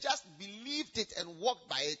word and just believed it and walked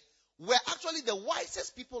by it, were actually the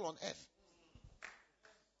wisest people on earth.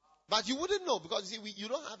 But you wouldn't know because you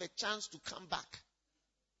don't have a chance to come back.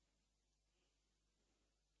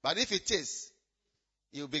 But if it is,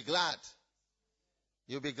 you'll be glad.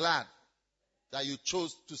 You'll be glad that you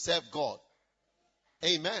chose to serve God.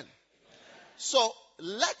 Amen. So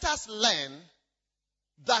let us learn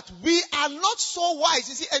that we are not so wise.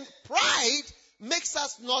 You see, and pride makes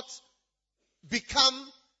us not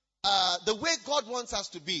become the way God wants us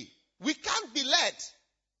to be. We can't be led.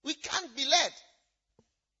 We can't be led.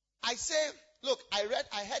 I say, look, I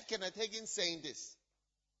heard Kenneth Hagin saying this.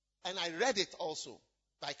 And I read it also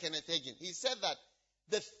by Kenneth Hagin. He said that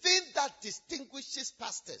the thing that distinguishes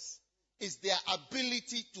pastors is their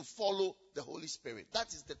ability to follow the Holy Spirit. That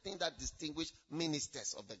is the thing that distinguishes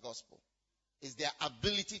ministers of the gospel. Is their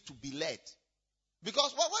ability to be led.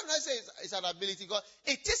 Because when I say it's an ability, God,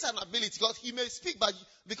 it is an ability. God, He may speak, but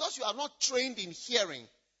because you are not trained in hearing,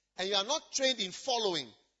 and you are not trained in following,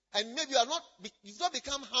 and maybe you've not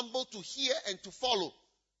become humble to hear and to follow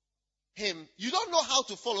Him, you don't know how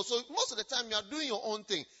to follow. So most of the time you are doing your own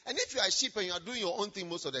thing. And if you are a sheep and you are doing your own thing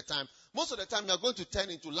most of the time you are going to turn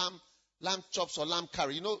into lamb chops or lamb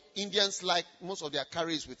curry. You know, Indians like most of their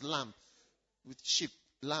curries with lamb, with sheep,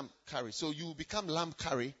 lamb curry. So you become lamb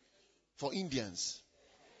curry for Indians.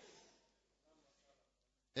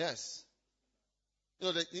 Yes. You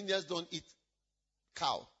know, the Indians don't eat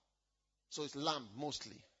cow. So it's lamb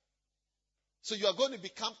mostly. So you are going to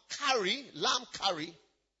become curry, lamb curry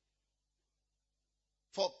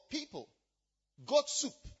for people. Goat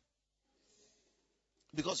soup.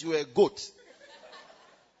 Because you are a goat.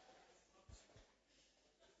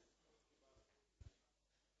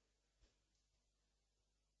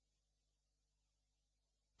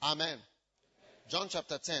 Amen. John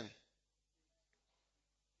chapter 10.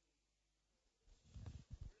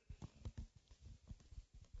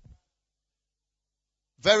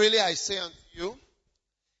 Verily I say unto you,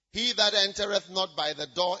 he that entereth not by the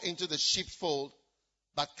door into the sheepfold,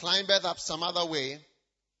 but climbeth up some other way,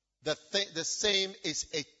 the same is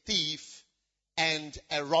a thief and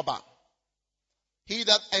a robber. He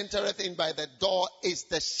that entereth in by the door is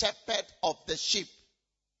the shepherd of the sheep.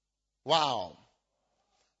 Wow.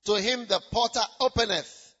 To him the porter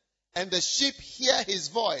openeth, and the sheep hear his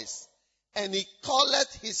voice, and he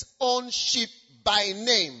calleth his own sheep by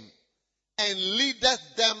name, and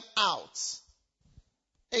leadeth them out.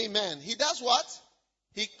 Amen. He does what?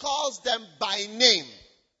 He calls them by name.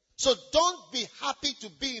 So don't be happy to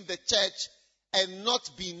be in the church and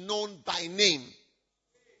not be known by name.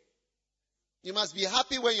 You must be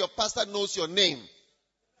happy when your pastor knows your name.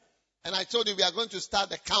 And I told you we are going to start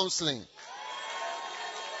the counseling.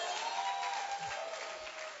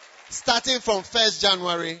 Starting from 1st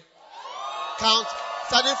January.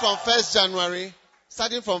 Starting from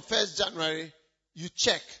 1st January, you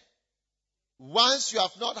check. Once you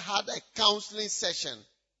have not had a counseling session,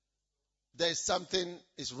 there is something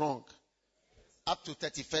is wrong. Up to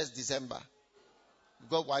 31st December. You've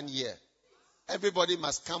got 1 year. Everybody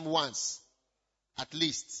must come once. At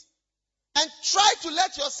least. And try to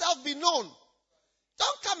let yourself be known.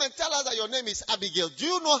 Don't come and tell us that your name is Abigail. Do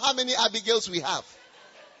you know how many Abigails we have?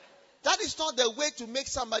 That is not the way to make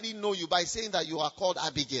somebody know you, by saying that you are called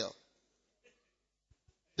Abigail.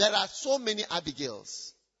 There are so many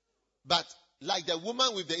Abigails. But like the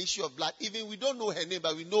woman with the issue of blood, even we don't know her name,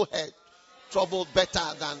 but we know her trouble better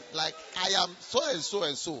than like I am so and so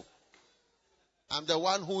and so. I'm the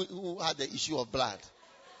one who had the issue of blood.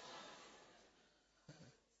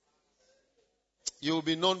 You will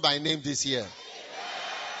be known by name this year.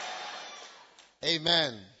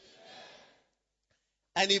 Amen.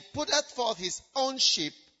 And he putteth forth his own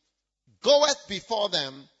sheep, goeth before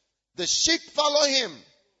them, the sheep follow him.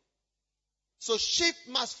 So sheep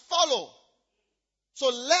must follow. So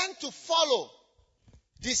learn to follow.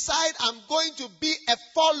 Decide, I'm going to be a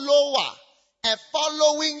follower, a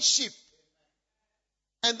following sheep.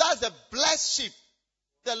 And that's the blessed sheep.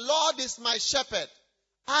 The Lord is my shepherd.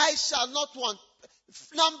 I shall not want.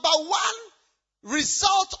 Number one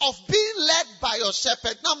result of being led by your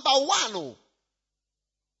shepherd. Number one,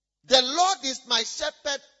 the Lord is my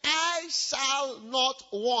shepherd. I shall not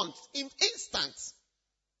want. In instance,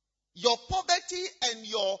 your poverty and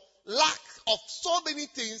your lack of so many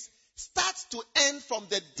things starts to end from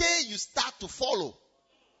the day you start to follow.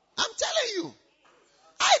 I'm telling you.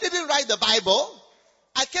 I didn't write the Bible.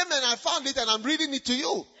 I came and I found it and I'm reading it to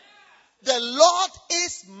you. The Lord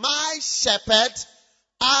is my shepherd.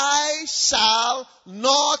 I shall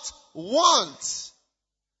not want.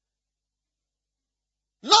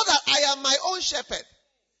 Not that I am my own shepherd.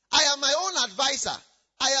 I am my own advisor.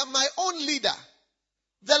 I am my own leader.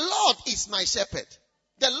 The Lord is my shepherd.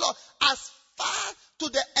 The Lord, as far to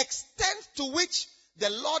the extent to which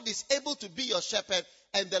the Lord is able to be your shepherd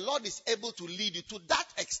and the Lord is able to lead you, to that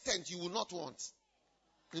extent you will not want.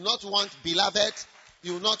 You will not want beloved.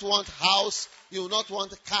 You will not want house. You will not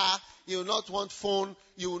want car. You will not want phone.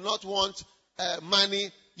 You will not want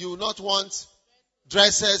money. You will not want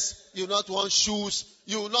dresses. You will not want shoes.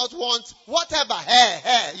 You will not want whatever.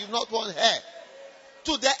 Hair. You will not want hair.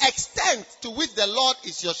 To the extent to which the Lord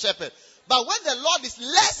is your shepherd. But when the Lord is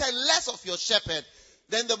less and less of your shepherd,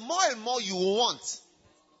 then the more and more you want.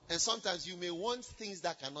 And sometimes you may want things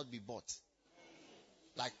that cannot be bought.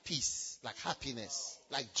 Like peace, like happiness,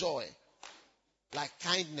 like joy, like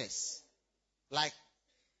kindness, like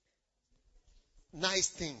nice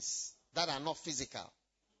things that are not physical.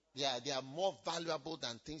 They are more valuable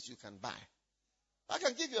than things you can buy. I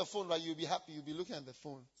can give you a phone, right? You'll be happy. You'll be looking at the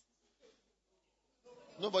phone.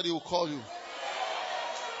 Nobody will call you.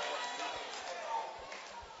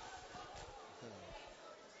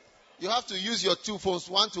 You have to use your two phones,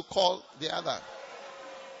 one to call the other.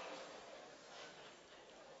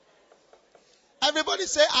 Everybody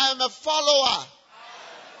say, I am a follower.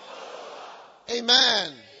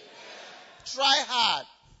 Amen. Try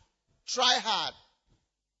hard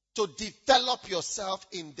to develop yourself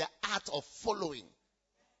in the art of following,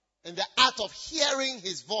 in the art of hearing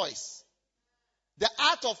his voice, the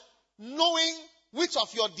art of knowing which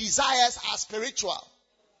of your desires are spiritual.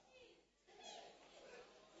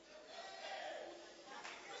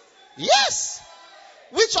 Yes.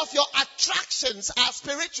 Which of your attractions are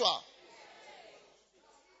spiritual?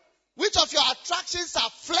 Which of your attractions are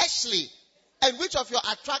fleshly? And which of your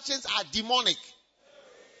attractions are demonic?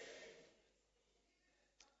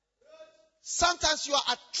 Sometimes you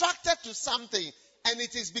are attracted to something and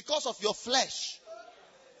it is because of your flesh.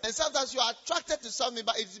 And sometimes you are attracted to something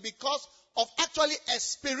but it is because of actually a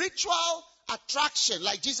spiritual attraction.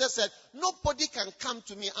 Like Jesus said, nobody can come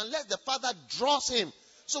to me unless the Father draws him.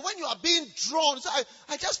 So when you are being drawn, so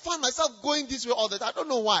I just find myself going this way all the time. I don't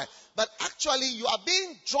know why. But actually, you are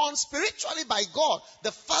being drawn spiritually by God.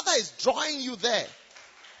 The Father is drawing you there.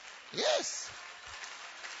 Yes.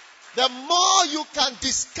 The more you can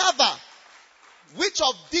discover which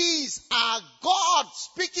of these are God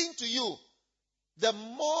speaking to you, the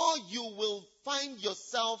more you will find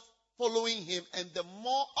yourself following him, and the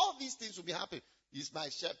more all these things will be happening. He's my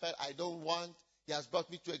shepherd. I don't want. He has brought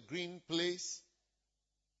me to a green place.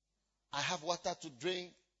 I have water to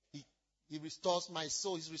drink. He restores my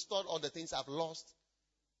soul. He's restored all the things I've lost.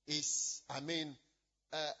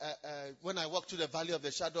 When I walk through the valley of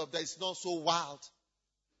the shadow of death, it's not so wild.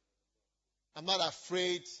 I'm not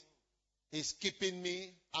afraid. He's keeping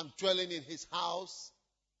me. I'm dwelling in his house.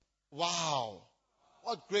 Wow.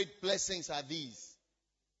 What great blessings are these?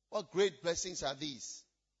 What great blessings are these?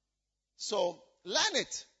 So, learn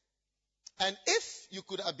it. And if you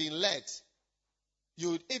could have been led,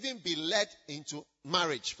 you would even be led into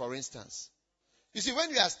marriage, for instance. You see, when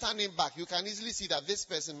you are standing back, you can easily see that this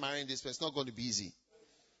person marrying this person is not going to be easy.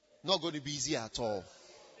 Not going to be easy at all.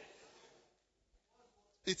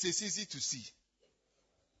 It is easy to see.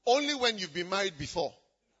 Only when you've been married before.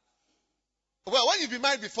 Well, when you've been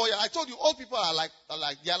married before, I told you, old people are like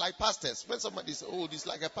pastors. When somebody says, oh, this is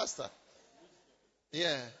like a pastor.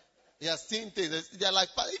 Yeah. They are seeing things. They are like,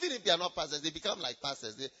 even if they are not pastors, they become like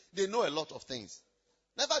pastors. They know a lot of things.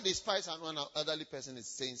 Never despise when an elderly person is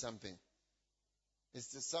saying something.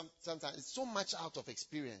 It's just sometimes it's so much out of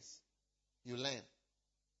experience. You learn.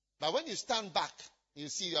 But when you stand back, you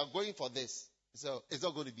see you are going for this. So it's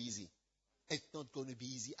not going to be easy. It's not going to be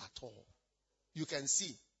easy at all. You can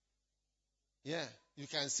see. Yeah, you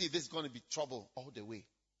can see this is going to be trouble all the way.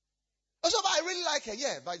 Also, but I really like her.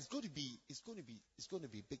 Yeah, but it's going to be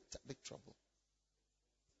big trouble.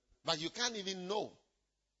 But you can't even know.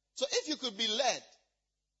 So if you could be led,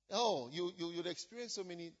 you'd experience so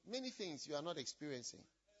many things you are not experiencing.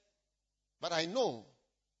 But I know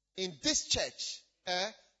in this church,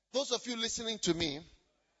 those of you listening to me,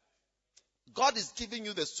 God is giving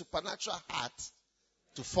you the supernatural heart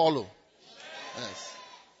to follow. Yes.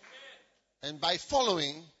 And by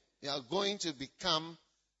following, you are going to become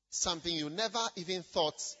something you never even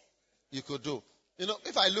thought you could do. You know,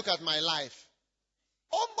 if I look at my life,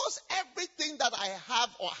 almost everything that I have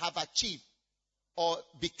or have achieved or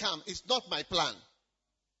become is not my plan.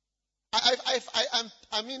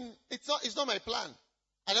 It's not my plan.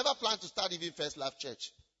 I never planned to start even First Love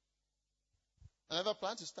Church. I never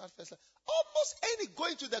planned to start First Love. Almost any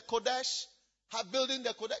going to the Kodesh, building the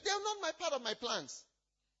Kodesh, they are not my part of my plans.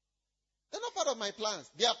 They're not part of my plans.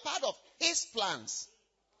 They are part of his plans.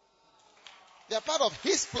 They are part of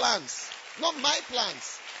his plans, not my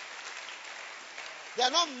plans. They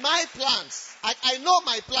are not my plans. I know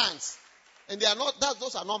my plans. And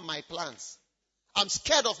those are not my plans. I'm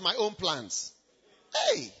scared of my own plans.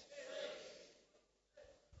 Hey!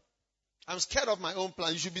 I'm scared of my own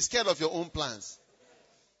plans. You should be scared of your own plans.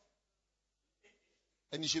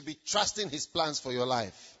 And you should be trusting his plans for your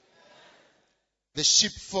life. The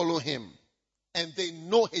sheep follow him. And they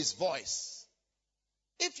know his voice.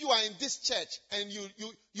 If you are in this church and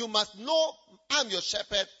you must know I'm your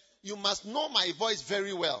shepherd, you must know my voice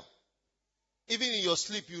very well. Even in your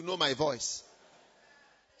sleep, you know my voice.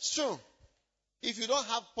 It's true. If you don't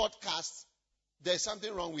have podcasts, there's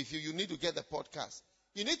something wrong with you. You need to get the podcast.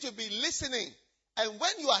 You need to be listening. And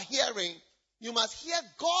when you are hearing, you must hear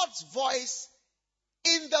God's voice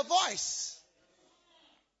in the voice.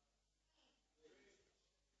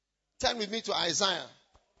 Turn with me to Isaiah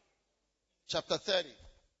chapter 30.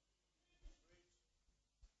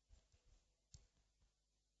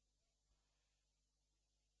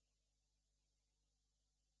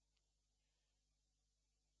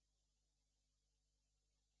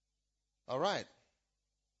 All right.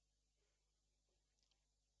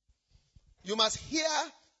 You must hear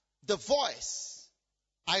the voice.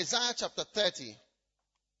 Isaiah chapter 30.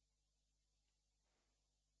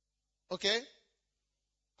 Okay?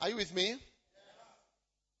 Are you with me?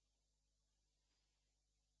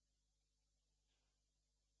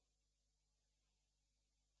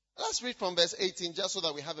 Let's read from verse 18 just so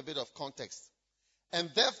that we have a bit of context. And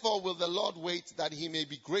therefore will the Lord wait that he may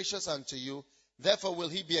be gracious unto you. Therefore will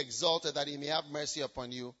he be exalted that he may have mercy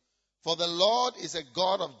upon you. For the Lord is a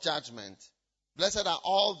God of judgment. Blessed are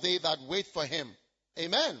all they that wait for him.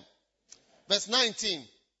 Amen. Verse 19.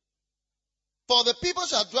 For the people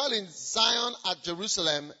shall dwell in Zion at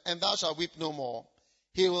Jerusalem, and thou shalt weep no more.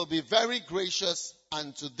 He will be very gracious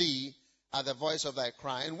unto thee, at the voice of thy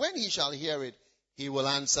cry. And when he shall hear it, he will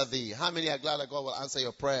answer thee. How many are glad that God will answer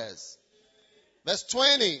your prayers? Verse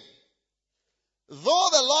 20. Though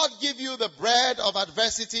the Lord give you the bread of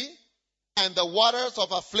adversity and the waters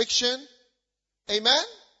of affliction, amen?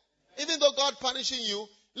 Even though God punishing you,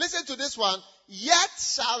 listen to this one. Yet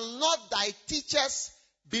shall not thy teachers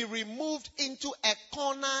be removed into a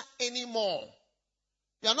corner anymore.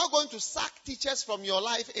 You are not going to sack teachers from your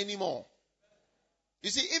life anymore. You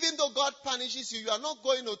see, even though God punishes you, you are not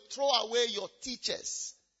going to throw away your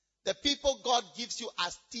teachers. The people God gives you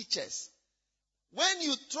as teachers. When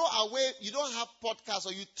you throw away, you don't have podcasts,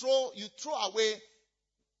 or you throw away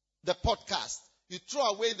the podcast. You throw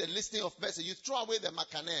away the listening of message. You throw away the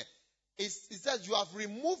makane. It's that you have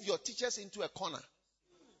removed your teachers into a corner.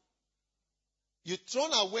 You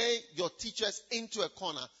thrown away your teachers into a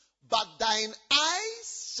corner. But thine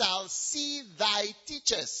eyes shall see thy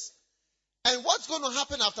teachers. And what's going to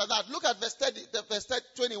happen after that? Look at verse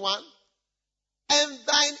 21. And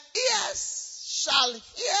thine ears shall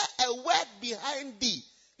hear a word behind thee.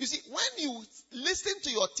 You see, when you listen to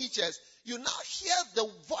your teachers, you now hear the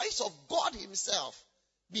voice of God himself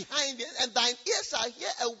behind it. And thine ears shall hear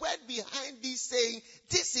a word behind thee saying,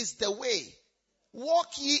 this is the way. Walk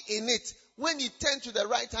ye in it. When you turn to the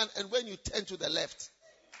right hand and when you turn to the left.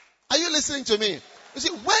 Are you listening to me? You see,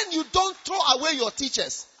 when you don't throw away your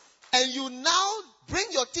teachers and you now bring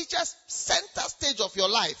your teachers center stage of your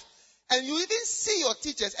life, and you even see your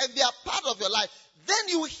teachers and they are part of your life, then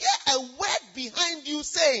you hear a word behind you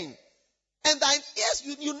saying, and thine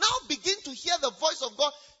ears, you now begin to hear the voice of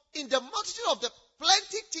God in the multitude of the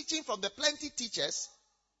plenty teaching from the plenty teachers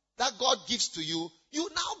that God gives to you. You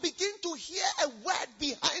now begin to hear a word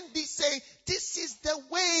behind thee saying, this is the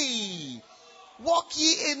way. Walk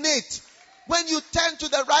ye in it. When you turn to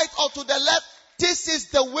the right or to the left, this is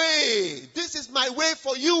the way. This is my way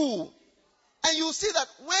for you. And you see that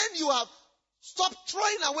when you have stopped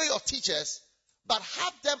throwing away your teachers, but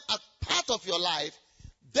have them as part of your life,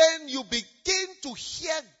 then you begin to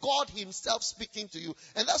hear God himself speaking to you.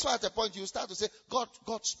 And that's why at a point you start to say, God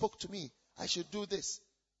spoke to me. I should do this.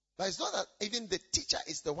 But it's not that even the teacher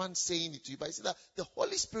is the one saying it to you, but it's that the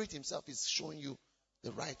Holy Spirit himself is showing you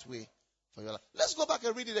the right way for your life. Let's go back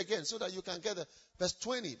and read it again so that you can get the verse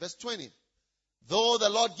 20. Verse 20. Though the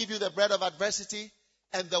Lord give you the bread of adversity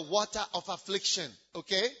and the water of affliction.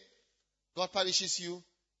 Okay? God punishes you.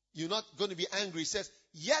 You're not going to be angry. He says,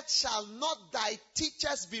 yet shall not thy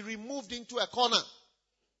teachers be removed into a corner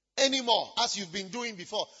anymore, as you've been doing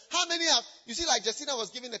before. How many have, you see, like Justina was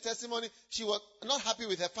giving the testimony, she was not happy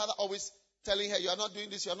with her father always telling her, you are not doing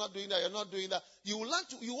this, you are not doing that, you are not doing that. You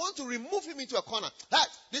want to remove him into a corner. Hey,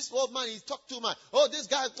 this old man, he talked too much. Oh, this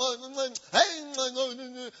guy, I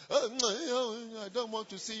don't want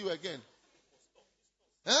to see you again.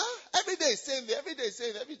 Huh? Every day is saying this, every day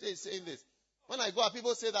is saying this. When I go out,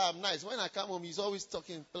 people say that I'm nice. When I come home, he's always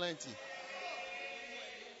talking plenty.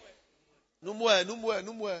 No more.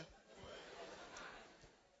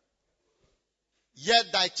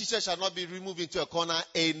 Yet thy teacher shall not be removed into a corner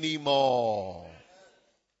anymore.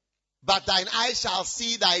 But thine eyes shall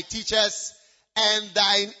see thy teachers, and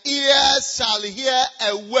thine ears shall hear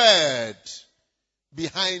a word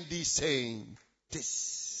behind thee saying,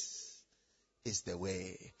 this is the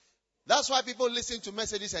way. That's why people listen to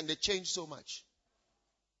messages and they change so much.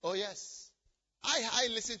 Oh yes. I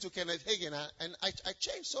listened to Kenneth Hagin and I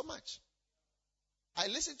changed so much. I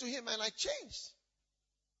listened to him and I changed.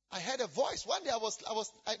 I heard a voice. One day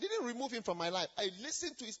I didn't remove him from my life. I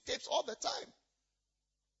listened to his tapes all the time.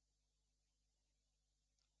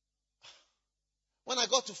 When I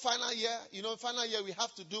got to final year, final year we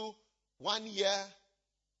have to do 1 year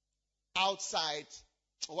outside,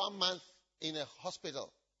 1 month in a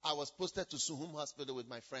hospital. I was posted to Suhum Hospital with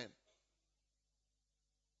my friend.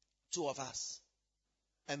 2 of us.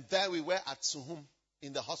 And there we were at Suhum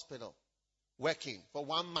in the hospital, working for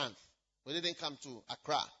 1 month. We didn't come to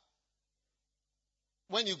Accra.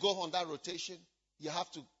 When you go on that rotation, you have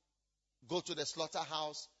to go to the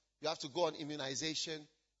slaughterhouse. You have to go on immunization.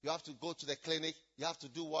 You have to go to the clinic. You have to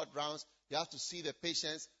do ward rounds. You have to see the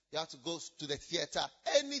patients. You have to go to the theater.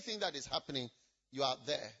 Anything that is happening, you are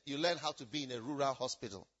there. You learn how to be in a rural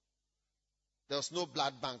hospital. There was no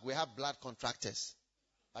blood bank. We have blood contractors.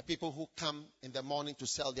 Like people who come in the morning to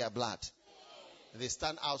sell their blood. They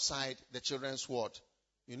stand outside the children's ward.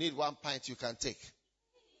 You need 1 pint you can take.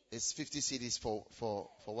 It's 50 cedis for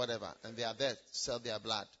whatever. And they are there to sell their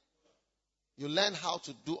blood. You learn how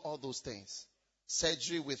to do all those things.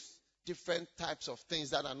 Surgery with different types of things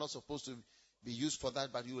that are not supposed to be used for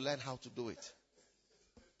that, but you learn how to do it.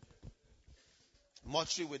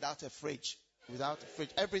 Mortuary without a fridge.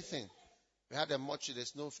 Everything. We had a mochi.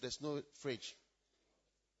 There's no fridge.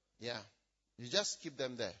 Yeah. You just keep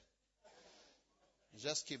them there. You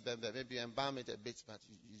just keep them there. Maybe you embalm it a bit, but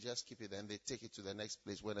you just keep it there and they take it to the next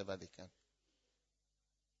place whenever they can.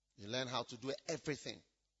 You learn how to do everything.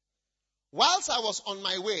 Whilst I was on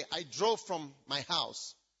my way, I drove from my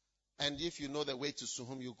house. And if you know the way to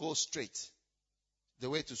Suhum, you go straight. The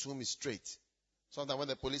way to Suhum is straight. Sometimes when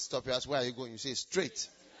the police stop you, ask, where are you going? You say, straight.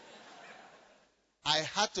 I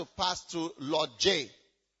had to pass through Lord J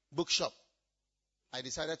bookshop. I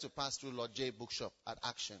decided to pass through Lord J bookshop at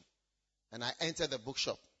Action. And I entered the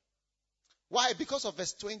bookshop. Why? Because of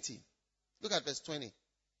verse 20. Look at verse 20.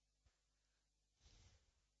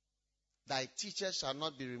 Thy teacher shall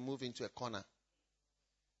not be removed into a corner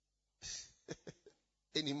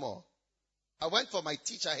anymore. I went for my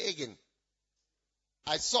teacher, Hagen.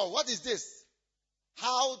 I saw, what is this?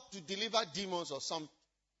 How to deliver demons or some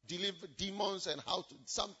deliver demons and how to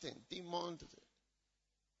something. Demons,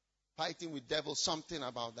 fighting with devils, something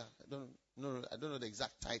about that. I don't know the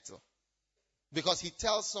exact title. Because he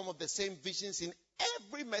tells some of the same visions in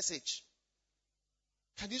every message.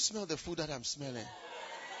 Can you smell the food that I'm smelling?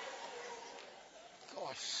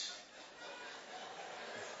 Gosh.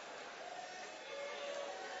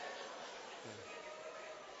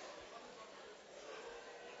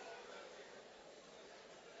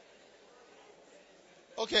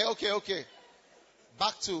 Okay.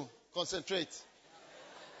 Back to concentrate.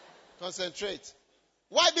 Concentrate.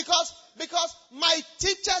 Why? Because my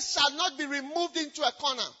teacher shall not be removed into a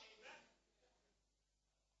corner.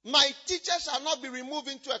 My teacher shall not be removed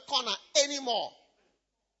into a corner anymore.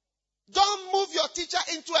 Don't move your teacher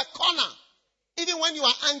into a corner. Even when you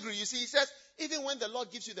are angry, you see, he says, even when the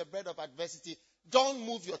Lord gives you the bread of adversity, don't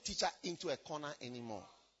move your teacher into a corner anymore.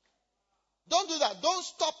 Don't do that. Don't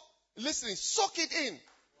stop listening. Soak it in.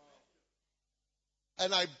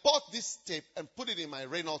 And I bought this tape and put it in my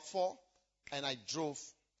Renault 4 and I drove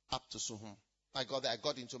up to Suhum. I got there. I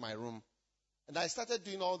got into my room and I started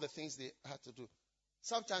doing all the things they had to do.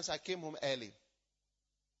 Sometimes I came home early.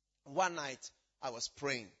 One night I was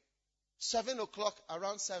praying. 7 o'clock,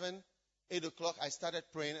 around 7, 8 o'clock, I started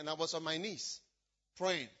praying and I was on my knees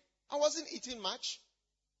praying. I wasn't eating much.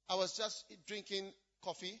 I was just drinking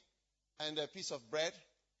coffee and a piece of bread,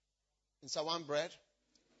 Sawan bread.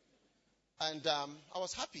 And I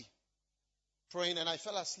was happy praying and I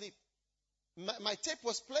fell asleep. My tape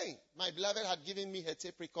was playing. My beloved had given me her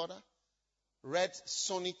tape recorder, red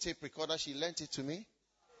Sony tape recorder. She lent it to me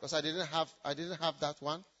because I didn't have that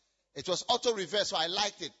one. It was auto reverse, so I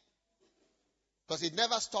liked it because it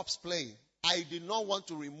never stops playing. I did not want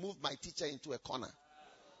to remove my teacher into a corner.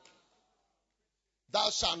 Thou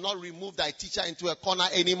shalt not remove thy teacher into a corner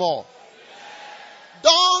anymore.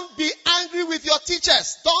 Don't be angry with your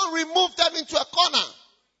teachers. Don't remove them into a corner.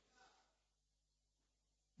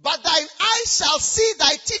 But thine eyes shall see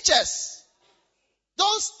thy teachers.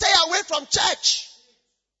 Don't stay away from church.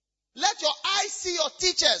 Let your eyes see your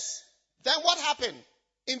teachers. Then what happened?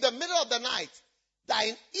 In the middle of the night,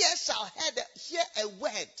 thine ear shall hear a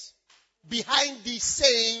word behind thee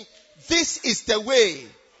saying, this is the way,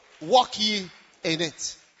 walk ye in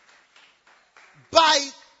it. By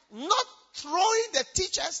not throwing the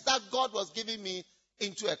teachers that God was giving me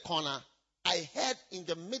into a corner, I heard in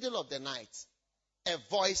the middle of the night a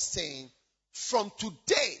voice saying, from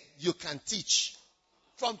today you can teach.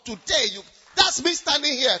 From today that's me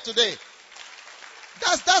standing here today.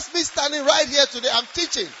 That's me standing right here today. I'm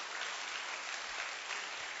teaching.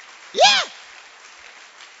 Yeah.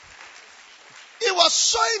 It was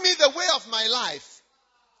showing me the way of my life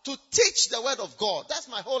to teach the word of God. That's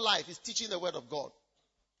my whole life, is teaching the word of God.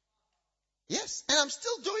 Yes, and I'm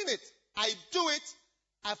still doing it. I do it.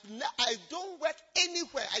 I don't work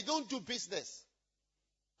anywhere. I don't do business.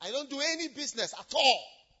 I don't do any business at all.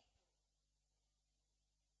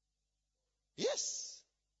 Yes.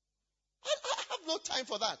 I have no time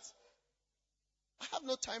for that. I have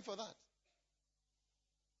no time for that.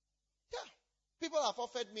 Yeah. People have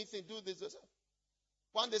offered me to do this.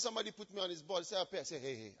 One day somebody put me on his board. I say,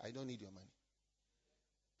 hey, I don't need your money.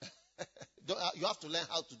 You have to learn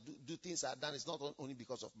how to do things are done. It's not only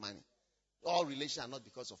because of money. All relations are not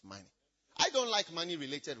because of money. I don't like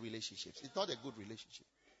money-related relationships. It's not a good relationship.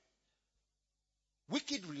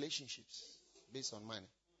 Wicked relationships based on money.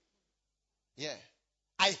 Yeah.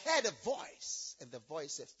 I heard a voice, and the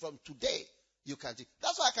voice said, from today, you can teach.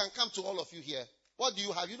 That's why I can come to all of you here. What do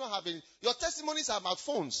you have? You don't have any. Your testimonies are about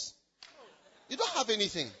phones. You don't have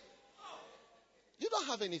anything. You don't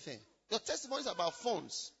have anything. Your testimonies are about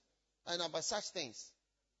phones and about such things.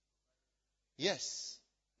 Yes.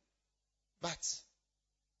 But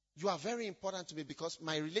You are very important to me because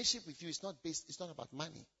my relationship with you is not based, it's not about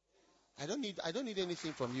money. I don't need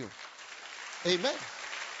anything from you. Amen.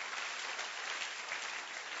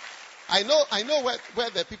 I know where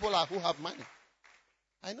the people are who have money.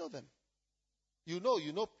 I know them. You know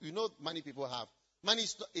money people have. Money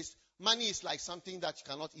is like something that you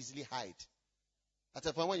cannot easily hide. At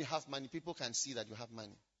a point when you have money, people can see that you have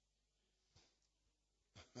money.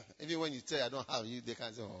 Even when you say I don't have you, they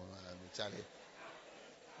can say, oh, Charlie,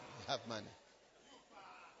 you have money.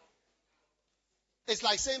 It's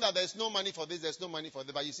like saying that there's no money for this, there's no money for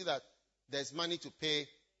that, but you see that there's money to pay.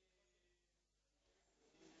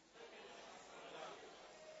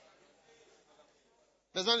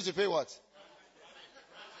 There's money to pay what?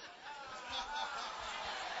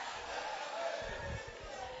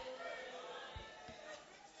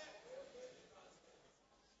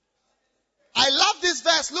 I love this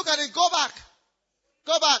verse. Look at it. Go back.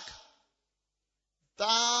 Go back.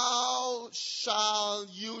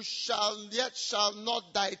 You shall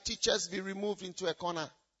not thy teachers be removed into a corner.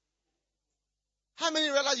 How many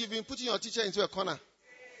realize you've been putting your teacher into a corner?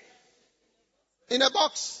 In a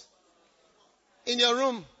box. In your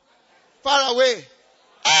room. Far away.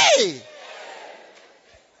 Hey!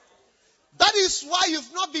 That is why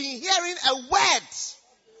you've not been hearing a word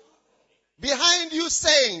behind you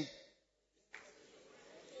saying,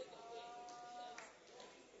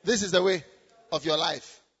 this is the way of your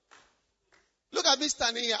life. Look at me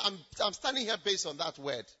standing here. I'm standing here based on that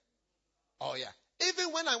word. Oh yeah.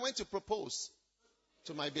 Even when I went to propose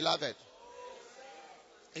to my beloved,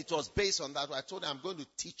 it was based on that. I told her I'm going to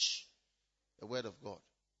teach the word of God.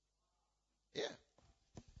 Yeah.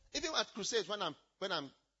 Even at crusades, when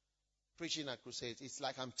I'm preaching at crusades, it's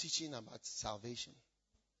like I'm teaching about salvation.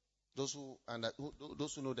 Those who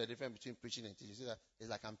know the difference between preaching and teaching, see that it's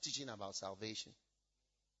like I'm teaching about salvation.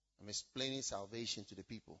 I'm explaining salvation to the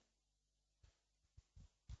people.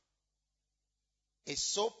 It's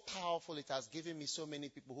so powerful. It has given me so many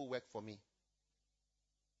people who work for me.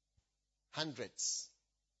 Hundreds.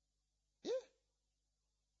 Yeah.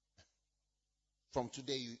 From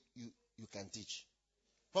today, you can teach.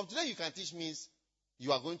 From today, you can teach means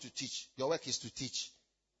you are going to teach. Your work is to teach.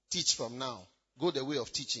 Teach from now. Go the way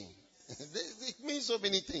of teaching. It means so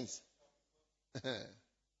many things.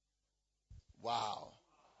 Wow.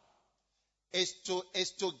 Is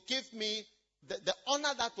to give me the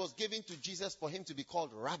honor that was given to Jesus for him to be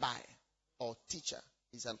called rabbi or teacher.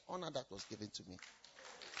 Is an honor that was given to me.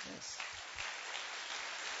 Yes.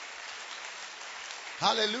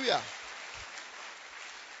 Hallelujah.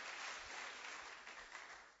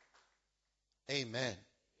 Amen.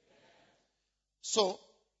 So,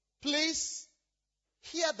 please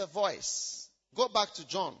hear the voice. Go back to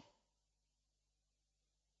John.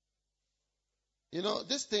 You know,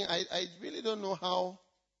 this thing, I really don't know how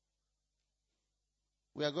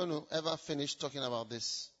we are going to ever finish talking about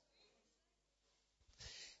this.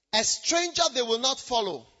 A stranger they will not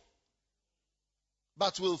follow,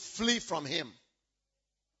 but will flee from him.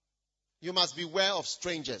 You must beware of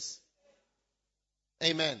strangers.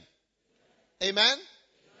 Amen. Amen.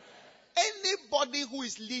 Anybody who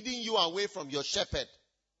is leading you away from your shepherd,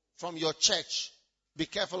 from your church, be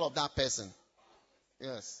careful of that person.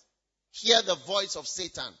 Yes. Hear the voice of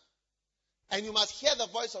Satan. And you must hear the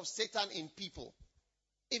voice of Satan in people.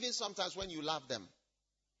 Even sometimes when you love them,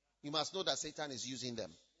 you must know that Satan is using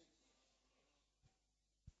them.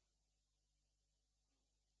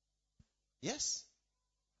 Yes.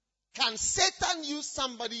 Can Satan use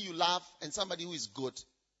somebody you love and somebody who is good?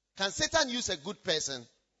 Can Satan use a good person?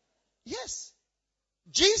 Yes.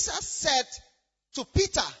 Jesus said to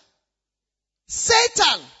Peter,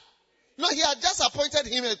 Satan. No, he had just appointed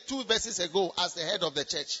him 2 verses ago as the head of the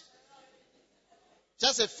church.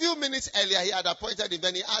 Just a few minutes earlier, he had appointed him.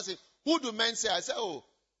 Then he asked him, who do men say? I said,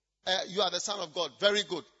 you are the Son of God. Very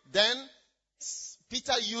good. Then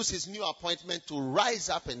Peter used his new appointment to rise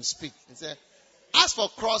up and speak. He said, as for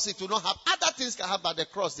cross, it will not have. Other things can have, but the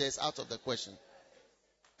cross there is out of the question.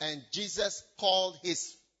 And Jesus called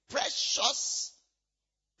his precious,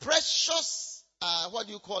 what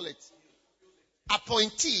do you call it?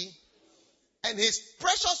 Appointee, and his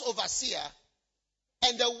precious overseer,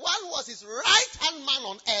 and the one who was his right-hand man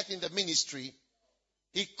on earth in the ministry,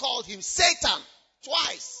 he called him Satan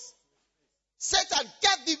twice. Satan,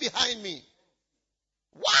 get thee behind me.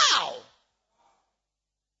 Wow!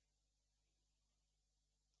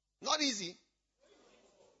 Not easy.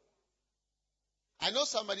 I know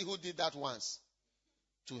somebody who did that once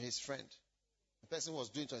to his friend. The person was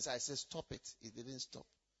doing it. I said, stop it. He didn't stop.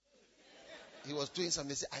 He was doing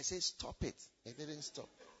something. I said, stop it. He didn't stop.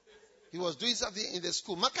 He was doing something in the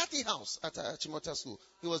school, Makati House at Chimota School.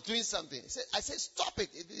 He was doing something. I said, stop it.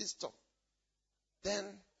 It didn't stop. Then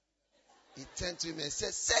he turned to him and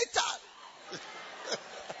said, Satan!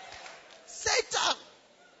 Satan!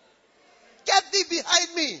 Get thee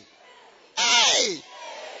behind me. Hey!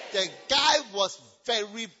 The guy was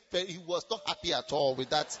he was not happy at all with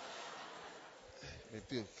that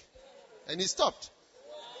rebuke. And he stopped.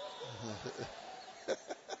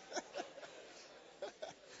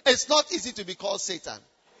 It's not easy to be called Satan.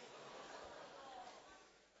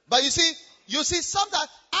 But you see, sometimes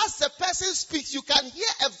as the person speaks, you can hear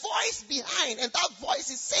a voice behind, and that voice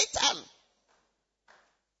is Satan.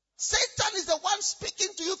 Satan is the one speaking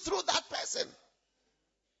to you through that person.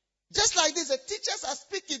 Just like this, the teachers are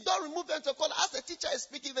speaking. Don't remove them to corner. As the teacher is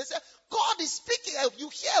speaking, they say, God is speaking. You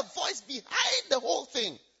hear a voice behind the whole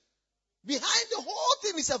thing. Behind the whole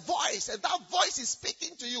thing is a voice, and that voice is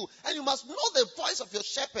speaking to you. And you must know the voice of your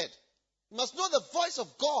shepherd. You must know the voice of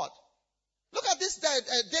God. Look at this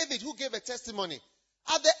David who gave a testimony.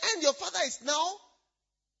 At the end, your father is now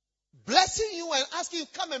blessing you and asking you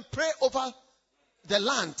to come and pray over the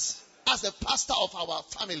land as the pastor of our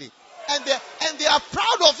family. And they are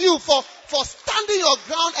proud of you for standing your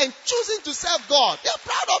ground and choosing to serve God. They are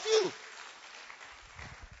proud of you.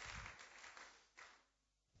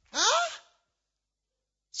 Huh?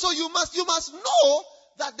 So you must know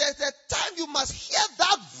that there's a time you must hear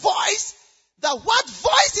that voice. That what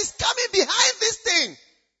voice is coming behind this thing?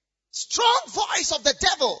 Strong voice of the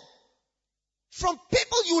devil. From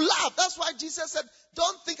people you love. That's why Jesus said,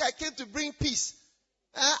 don't think I came to bring peace.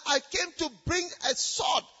 I came to bring a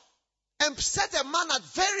sword and set a man at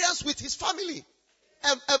variance with his family.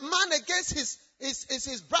 A man against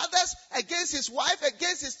his brothers, against his wife,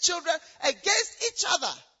 against his children, against each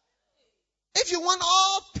other. If you want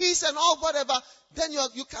all peace and all whatever, then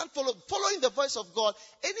you can't follow. Following the voice of God,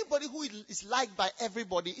 anybody who is liked by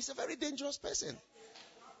everybody is a very dangerous person.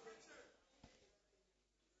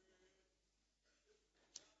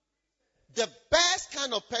 The best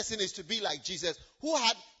kind of person is to be like Jesus, who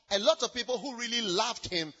had a lot of people who really loved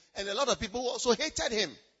him and a lot of people who also hated him.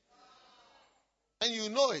 And you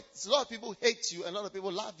know it. A lot of people hate you and a lot of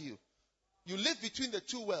people love you. You live between the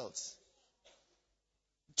two worlds.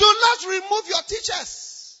 Do not remove your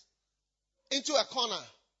teachers into a corner.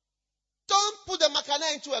 Don't put the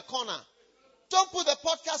Makana into a corner. Don't put the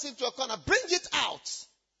podcast into a corner. Bring it out.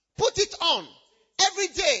 Put it on. Every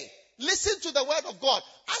day. Listen to the word of God.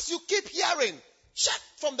 As you keep hearing, check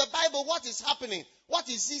from the Bible what is happening. What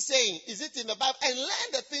is he saying? Is it in the Bible? And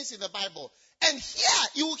learn the things in the Bible. And here,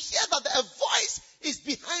 you will hear that a voice is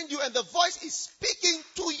behind you and the voice is speaking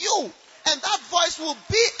to you. And that voice will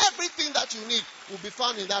be everything that you need will be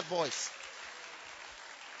found in that voice.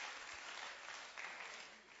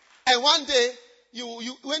 And one day,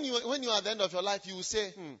 when you are at the end of your life, you will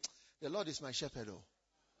say, the Lord is my shepherd. Oh,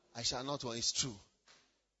 I shall not want. It's true.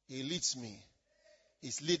 He leads me.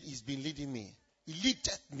 He's been leading me. He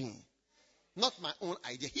leadeth me. Not my own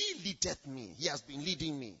idea. He leadeth me. He has been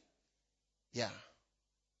leading me. Yeah.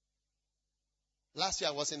 Last year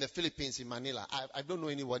I was in the Philippines, in Manila. I don't know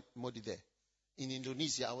anybody there. In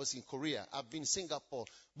Indonesia, I was in Korea. I've been in Singapore,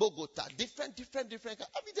 Bogota, different. I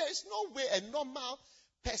mean, there is no way a normal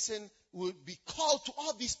person will be called to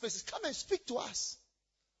all these places. Come and speak to us.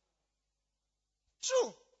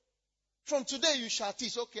 True. From today you shall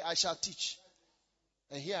teach. Okay, I shall teach.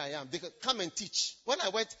 And here I am. They come and teach. When I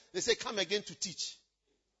went, they say, come again to teach.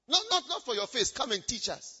 Not for your face. Come and teach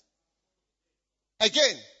us.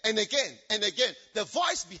 Again and again and again. The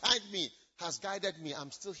voice behind me has guided me.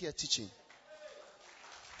 I'm still here teaching.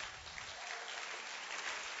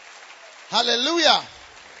 Hallelujah.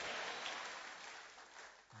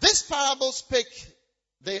 This parable spake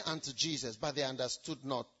they unto Jesus, but they understood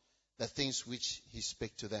not the things which he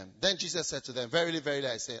spake to them. Then Jesus said to them, verily, verily,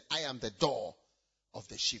 I say, I am the door of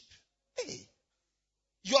the sheep. Hey,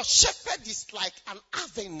 your shepherd is like an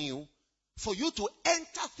avenue for you to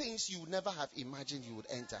enter things you would never have imagined you would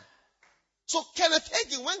enter. So Kenneth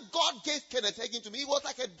Hagin, when God gave Kenneth Hagin to me, he was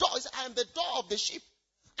like a door. He said, I am the door of the sheep.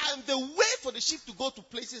 I am the way for the sheep to go to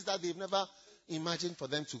places that they've never imagined for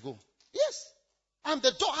them to go. Yes. I'm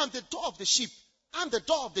the door of the sheep. I'm the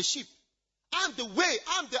door of the sheep. I'm the way.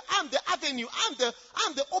 I'm the avenue.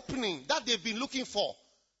 I'm the opening that they've been looking for.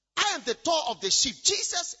 I am the door of the sheep.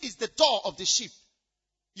 Jesus is the door of the sheep.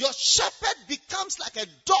 Your shepherd becomes like a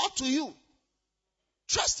door to you.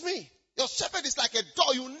 Trust me. Your shepherd is like a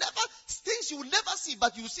door. Things you will never see,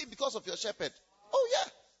 but you see because of your shepherd. Oh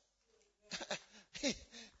yeah.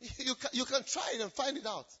 You can try it and find it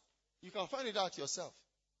out. You can find it out yourself.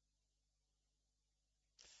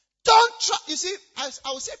 Don't You see,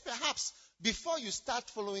 I would say perhaps before you start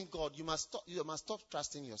following God, you must stop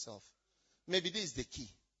trusting yourself. Maybe this is the key.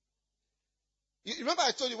 You remember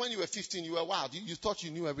I told you when you were 15, you were wild. You thought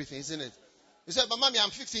you knew everything, isn't it? You said, but mommy, I'm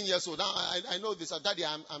 15 years old. Now I know this. Daddy,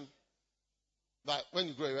 I'm. But when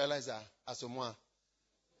you grow, you realize that as a man,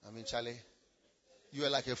 Charlie, you were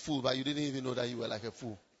like a fool, but you didn't even know that you were like a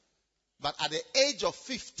fool. But at the age of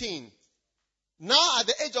 15, now at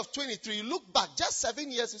the age of 23, you look back just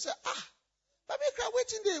 7 years, you say, baby,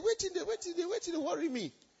 waiting there, worry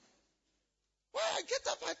me. Why I get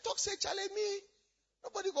up, I talk, say, Charlie, me,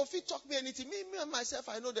 nobody go fit talk me anything. Me and myself,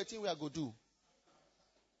 I know the thing we are going to do.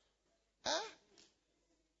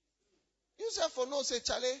 You say for no, say,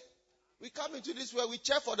 Charlie, we come into this world, we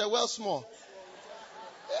cheer for the world small.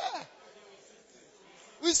 Yeah.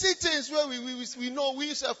 We see things where we know, we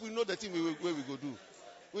know the thing where we go do.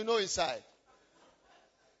 We know inside.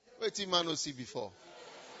 Wait till man will see before.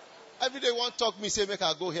 Every day one talk me, say, make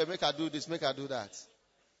I go here, make I do this, make I do that.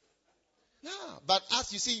 Yeah. But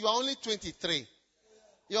as you see, you are only 23.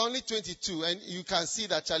 You're only 22, and you can see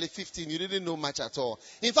that Charlie 15, you didn't know much at all.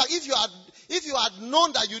 In fact, if you had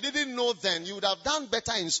known that you didn't know then, you would have done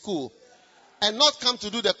better in school and not come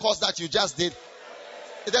to do the course that you just did.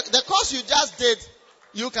 The course you just did,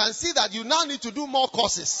 you can see that you now need to do more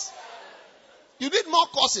courses. You did more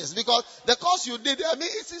courses because the course you did,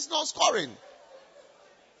 it's not scoring.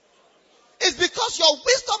 It's because your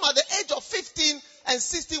wisdom at the age of 15 and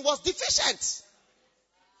 16 was deficient.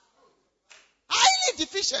 Highly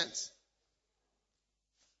deficient.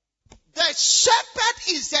 The shepherd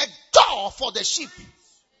is a door for the sheep.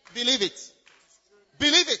 Believe it.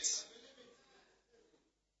 Believe it.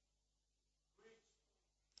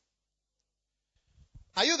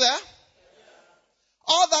 Are you there?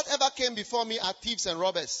 All that ever came before me are thieves and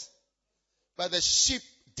robbers, but the sheep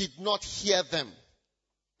did not hear them.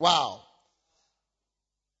 Wow.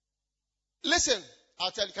 Listen,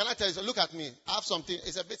 can I tell you, so look at me. I have something,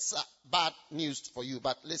 it's a bit bad news for you,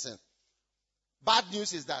 but listen. Bad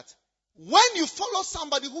news is that when you follow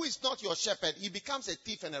somebody who is not your shepherd, he becomes a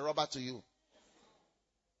thief and a robber to you.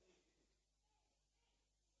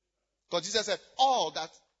 Because Jesus said, all that,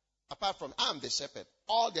 apart from I'm the shepherd,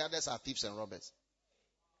 all the others are thieves and robbers.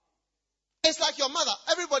 It's like your mother.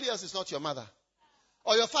 Everybody else is not your mother.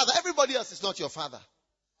 Or your father. Everybody else is not your father.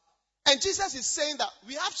 And Jesus is saying that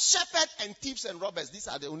we have shepherd and thieves and robbers. These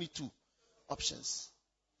are the only two options.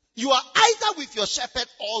 You are either with your shepherd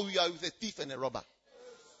or you are with a thief and a robber.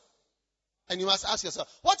 And you must ask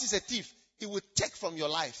yourself, what is a thief? He will take from your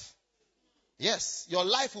life. Yes, your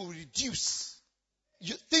life will reduce.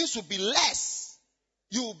 Things will be less.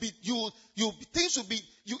 You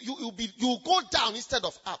will go down instead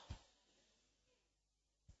of up.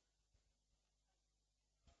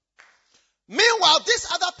 Meanwhile,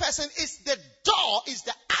 this other person is the door, is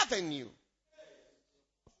the avenue.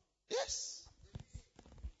 Yes.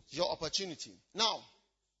 Your opportunity. Now,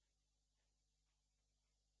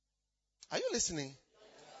 are you listening?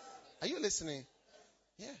 Are you listening?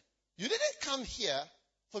 Yeah. You didn't come here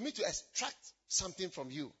for me to extract something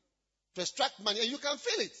from you. To extract money. And you can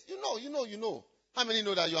feel it. You know. How many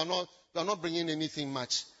know that you are not bringing anything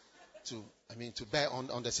much to bear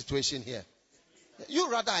on the situation here?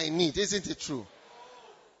 You rather I need, isn't it true?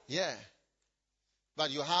 Yeah.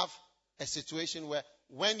 But you have a situation where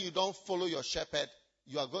when you don't follow your shepherd,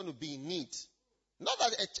 you are going to be in need. Not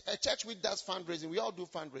that a church which does fundraising, we all do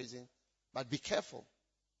fundraising, but be careful.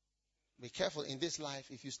 Be careful in this life.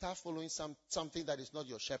 If you start following something that is not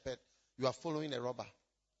your shepherd, you are following a robber.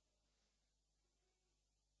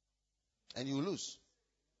 And you will lose.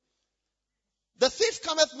 The thief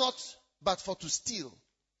cometh not but for to steal,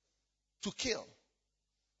 to kill,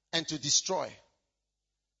 and to destroy.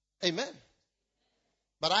 Amen.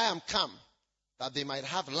 But I am come that they might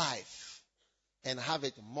have life and have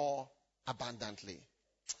it more abundantly.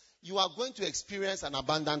 You are going to experience an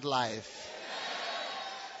abundant life.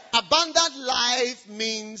 Abundant life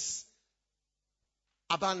means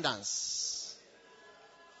abundance.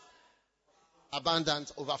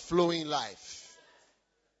 Abundant, overflowing life.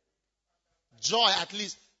 Joy, at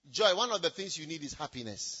least, joy. One of the things you need is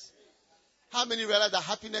happiness. How many realize that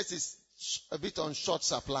happiness is a bit on short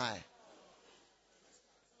supply?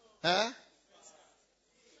 Huh?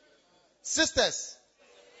 Sisters,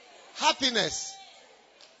 happiness.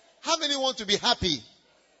 How many want to be happy?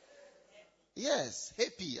 Yes,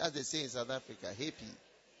 happy, as they say in South Africa, happy.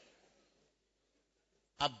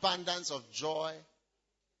 Abundance of joy,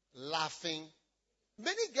 laughing.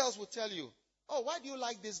 Many girls will tell you, oh, why do you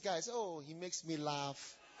like this guy? I say, oh, he makes me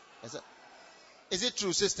laugh. Is it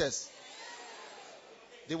true, sisters?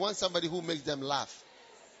 They want somebody who makes them laugh.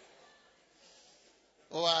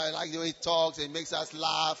 Oh, I like the way he talks. It makes us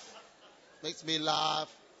laugh. Makes me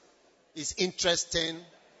laugh. It's interesting.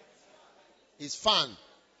 It's fun.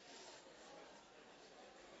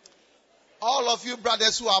 All of you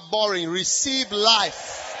brothers who are boring, receive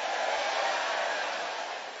life.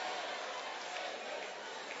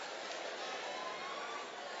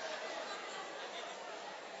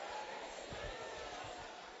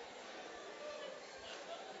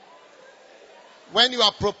 When you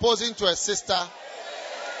are proposing to a sister,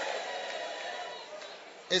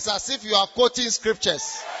 it's as if you are quoting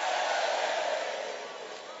scriptures.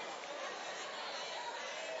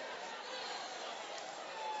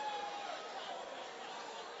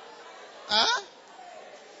 Huh?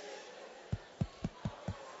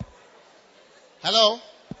 Hello?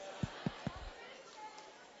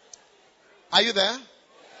 Are you there?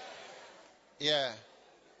 Yeah.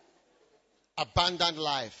 Abundant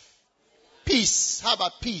life. Peace. How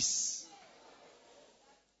about peace?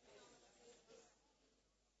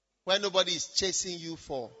 Where nobody is chasing you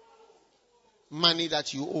for money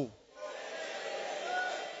that you owe.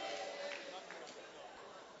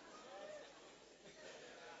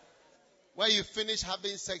 Where you finish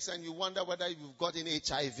having sex and you wonder whether you've gotten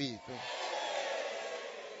HIV.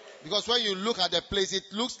 Because when you look at the place, it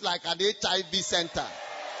looks like an HIV center.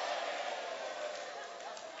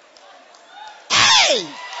 Hey!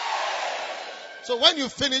 So when you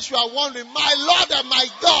finish, you are wondering, my Lord and my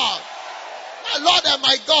God. My Lord and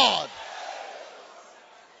my God.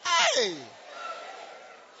 Hey!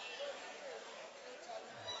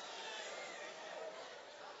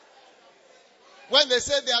 When they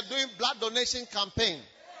say they are doing blood donation campaign,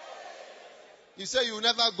 you say you will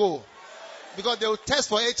never go. Because they will test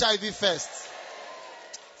for HIV first.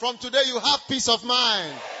 From today you have peace of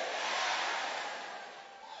mind.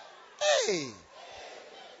 Hey!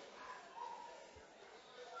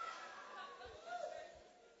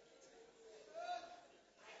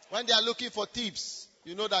 When they are looking for tips,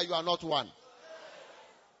 you know that you are not one.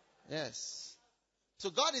 Yes. So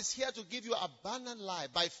God is here to give you abundant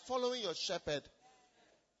life by following your shepherd.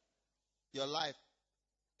 Your life.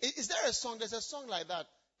 Is there a song? There's a song like that.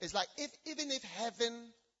 It's like even if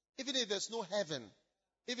there's no heaven,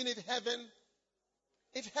 even if heaven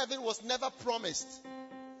was never promised,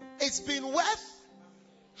 it's been worth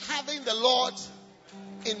having the Lord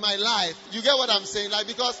in my life. You get what I'm saying? Like,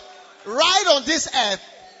 because right on this earth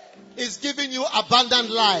is giving you abundant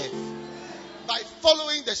life by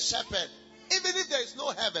following the shepherd. Even if there is no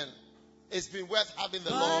heaven, it's been worth having the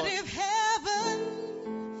Lord. But if heaven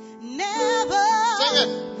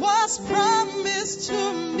never was promised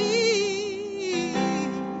to me,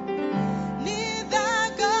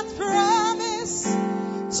 neither God's promise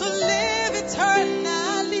to live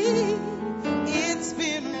eternally, it's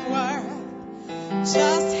been worth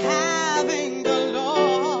just having the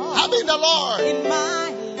Lord. Having the Lord in my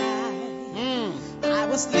life. I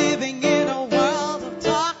was living in a world of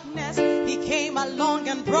darkness. He came along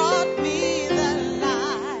and brought me the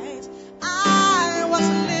light. I was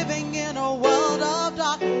living in a world of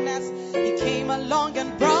darkness. He came along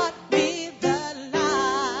and brought me the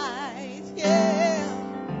light. Yeah.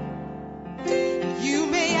 You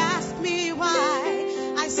may ask me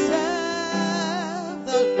why I serve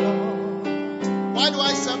the Lord. Why do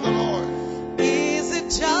I serve the Lord? Is it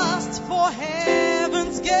just for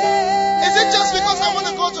heaven's gate? Is it just because I want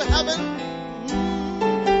to go to heaven?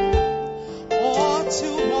 Or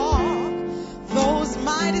to walk those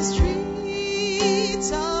mighty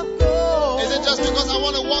streets of gold? Is it just because I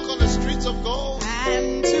want to walk on the streets of gold?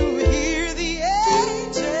 And to hear the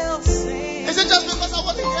angels sing? Is it just because I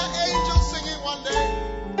want to hear angels singing one day?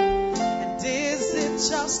 And is it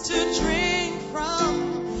just to drink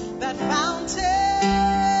from that fountain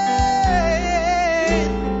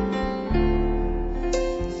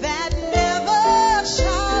that never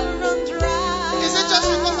shall run dry? Is it just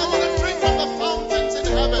because I want to drink from the fountains in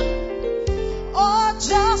heaven? Or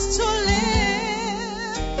just to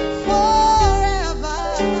live forever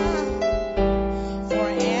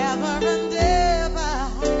and ever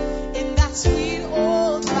in that sweet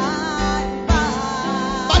old by.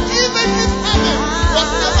 But even if heaven was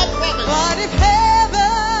never promised, But if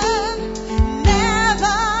heaven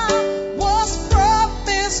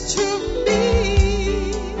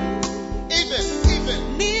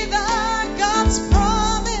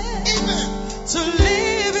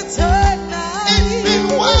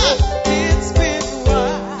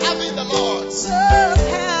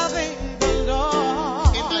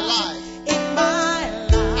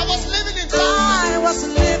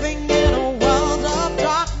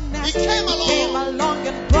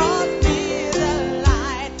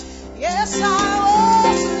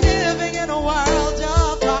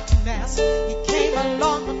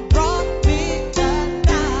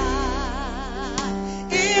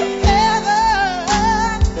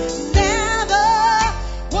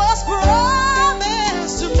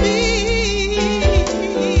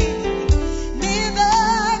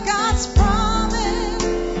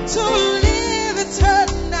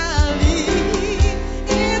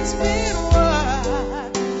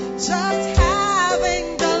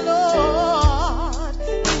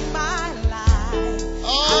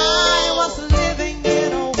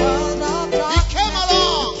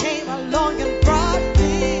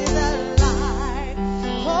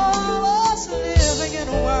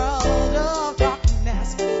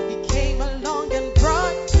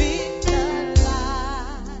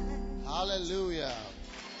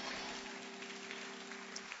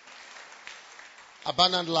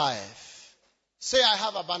abundant life. Say, I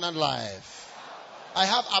have abundant life. I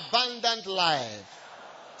have abundant life.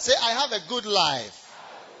 Say, I have a good life.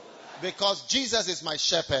 Because Jesus is my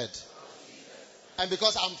shepherd. And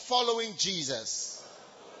because I'm following Jesus.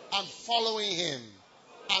 I'm following him.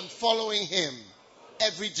 I'm following him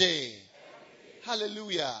every day.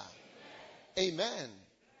 Hallelujah. Amen.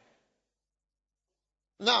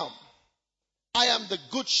 Now, I am the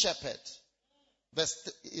good shepherd. Verse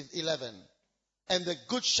 11. And the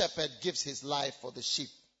good shepherd gives his life for the sheep.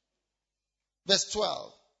 Verse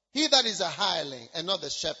 12. He that is a hireling and not the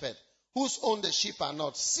shepherd, whose own the sheep are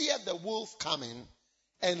not, seeth the wolf coming,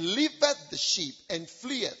 and leaveth the sheep, and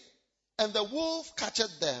fleeth. And the wolf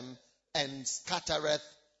catcheth them, and scattereth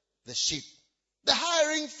the sheep. The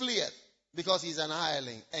hireling fleeth, because he is an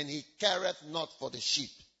hireling, and he careth not for the sheep.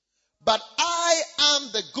 But I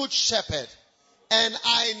am the good shepherd, and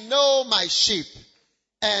I know my sheep,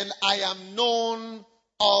 and I am known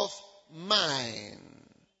of mine.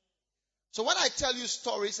 So when I tell you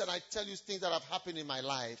stories and I tell you things that have happened in my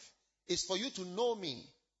life, it's for you to know me.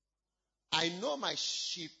 I know my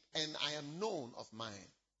sheep and I am known of mine.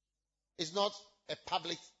 It's not a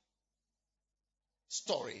public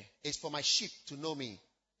story. It's for my sheep to know me.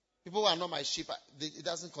 People who are not my sheep, it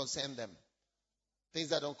doesn't concern them. Things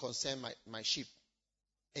that don't concern my sheep.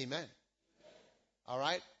 Amen. All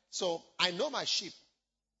right? So I know my sheep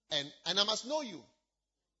and I must know you.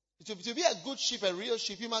 To be a good sheep, a real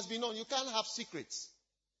sheep, you must be known. You can't have secrets.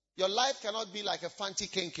 Your life cannot be like a fancy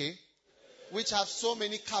kenke, which have so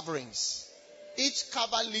many coverings. Each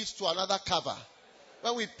cover leads to another cover.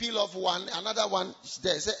 When we peel off one, another one is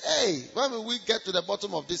there. Say, hey, when will we get to the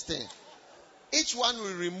bottom of this thing? Each one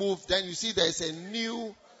we remove, then you see there is a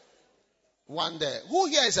new one there. Who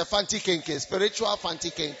here is a fancy kenke? Spiritual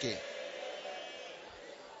fancy kenke.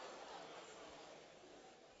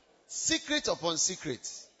 Secret upon secret.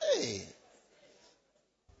 Hey.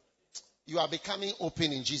 You are becoming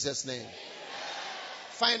open in Jesus' name.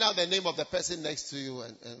 Find out the name of the person next to you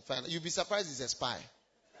and find out. You'll be surprised he's a spy.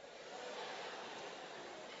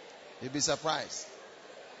 You'll be surprised.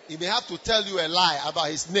 He may have to tell you a lie about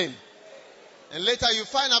his name. And later you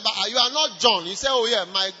find out you are not John. You say, oh yeah,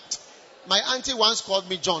 my auntie once called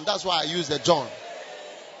me John. That's why I use the John.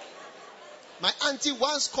 My auntie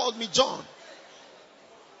once called me John.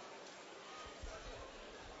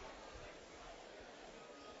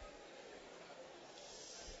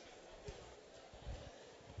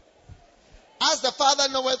 As the Father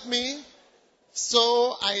knoweth me,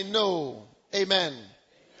 so I know. Amen.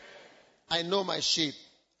 I know my sheep.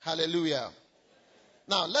 Hallelujah.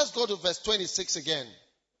 Now, let's go to verse 26 again.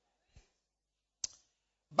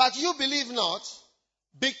 But you believe not,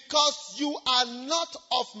 because you are not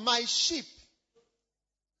of my sheep.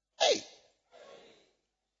 Hey.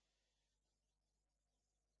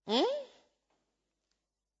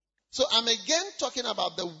 So I'm again talking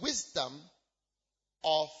about the wisdom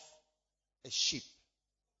of a sheep.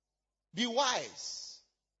 Be wise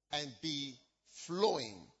and be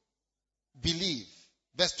flowing. Believe.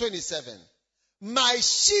 Verse 27. My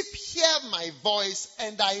sheep hear my voice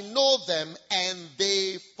and I know them and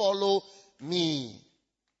they follow me.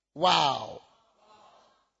 Wow.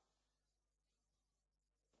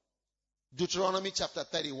 Deuteronomy chapter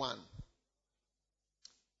 31.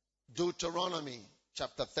 Deuteronomy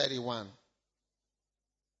chapter 31.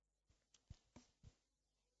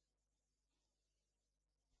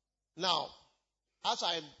 Now, as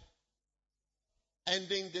I'm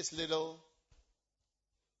ending this little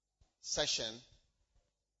session,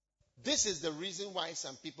 this is the reason why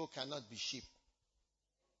some people cannot be sheep.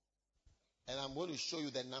 And I'm going to show you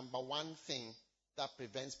the number one thing that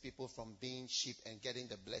prevents people from being sheep and getting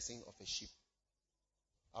the blessing of a sheep.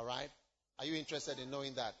 All right? Are you interested in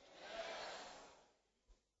knowing that?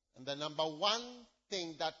 And the number one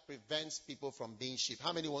thing that prevents people from being sheep.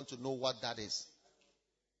 How many want to know what that is?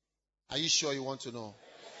 Are you sure you want to know?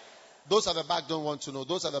 Those at the back don't want to know.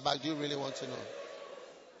 Those at the back, do you really want to know?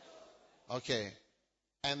 Okay.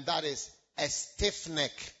 And that is a stiff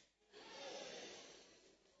neck.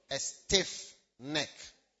 A stiff neck.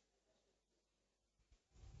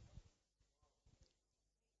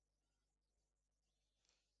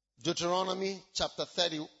 Deuteronomy chapter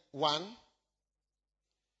 31.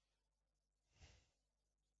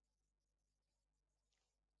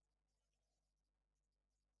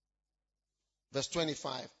 Verse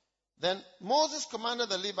 25. Then Moses commanded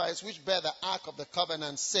the Levites which bear the ark of the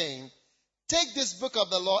covenant, saying, take this book of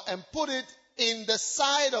the law and put it in the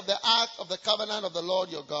side of the ark of the covenant of the Lord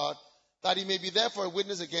your God, that he may be there for a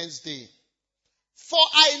witness against thee. For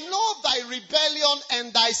I know thy rebellion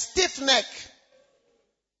and thy stiff neck.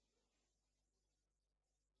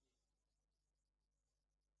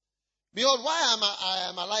 Behold, why I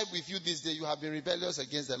am alive with you this day, you have been rebellious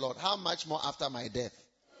against the Lord. How much more after my death?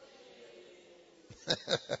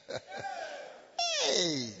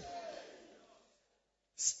 Hey!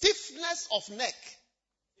 Stiffness of neck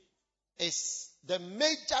is the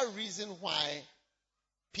major reason why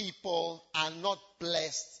people are not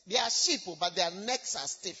blessed. They are sheep, but their necks are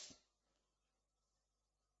stiff.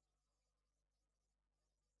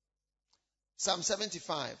 Psalm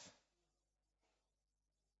 75.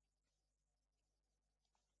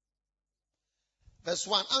 Verse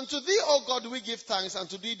 1. Unto thee, O God, do we give thanks,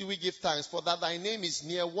 unto thee do we give thanks, for that thy name is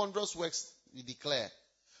near, wondrous works we declare.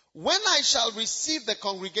 When I shall receive the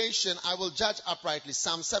congregation, I will judge uprightly.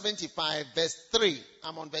 Psalm 75, verse 3.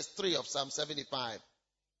 I'm on verse 3 of Psalm 75.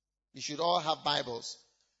 You should all have Bibles.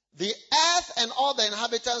 The earth and all the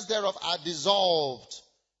inhabitants thereof are dissolved.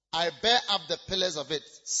 I bear up the pillars of it.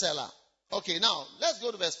 Selah. Okay, now, let's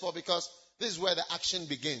go to verse 4 because this is where the action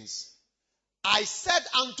begins. I said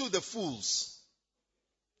unto the fools,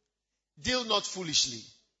 deal not foolishly.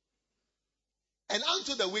 And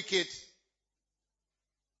unto the wicked,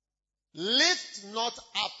 lift not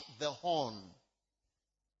up the horn.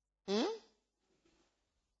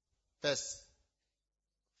 Verse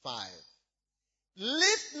 5.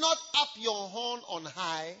 Lift not up your horn on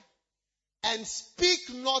high, and speak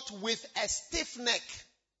not with a stiff neck.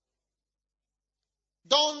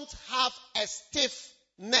 Don't have a stiff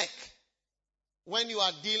neck when you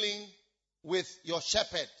are dealing with your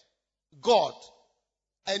shepherd, God,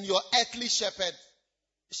 and your earthly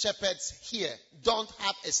shepherds here. Don't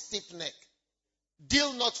have a stiff neck.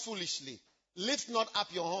 Deal not foolishly. Lift not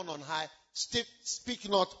up your horn on high. Speak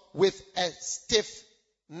not with a stiff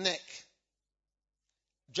neck.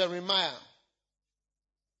 Jeremiah,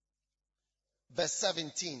 verse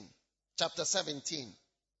 17, chapter 17.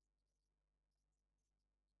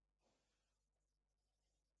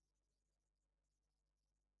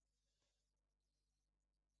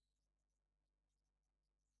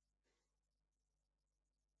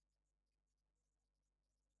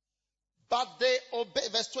 But they obey,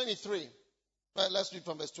 verse 23. Well, let's read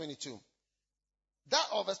from verse 22. That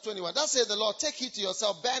or verse 21. That says the Lord, take heed to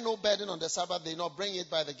yourself, bear no burden on the Sabbath day, nor bring it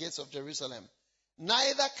by the gates of Jerusalem.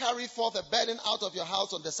 Neither carry forth a burden out of your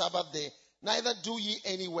house on the Sabbath day, neither do ye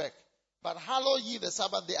any work. But hallow ye the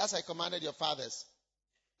Sabbath day as I commanded your fathers.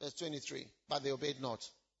 Verse 23. But they obeyed not.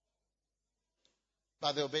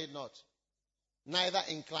 But they obeyed not. Neither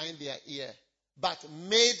inclined their ear, but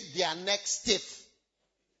made their neck stiff.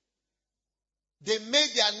 They made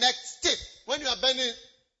their neck stiff. When you are bending,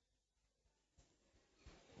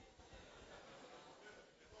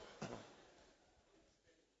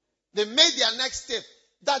 they made their neck stiff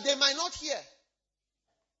that they might not hear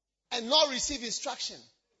and not receive instruction.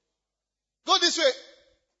 Go this way.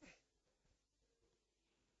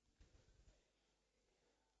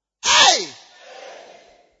 Hey!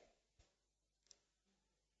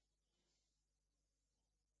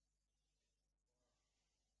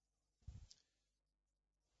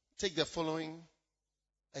 Take the following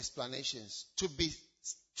explanations.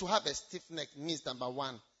 To have a stiff neck means, number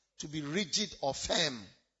one, to be rigid or firm.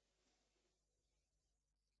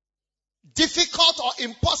 Difficult or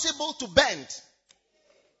impossible to bend.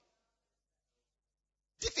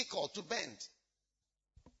 Difficult to bend.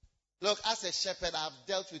 Look, as a shepherd, I've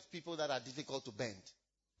dealt with people that are difficult to bend.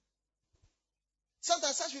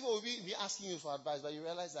 Sometimes such people will be asking you for advice, but you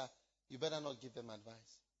realize that you better not give them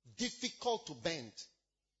advice. Difficult to bend.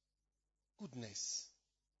 Goodness.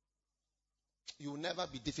 You will never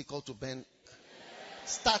be difficult to bend.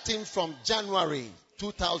 Starting from January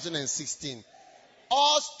 2016.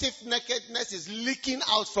 All stiff-neckedness is leaking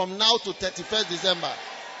out from now to 31st December.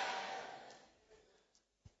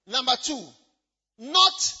 Number 2,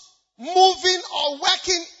 not moving or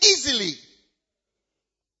working easily.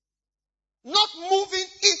 Not moving.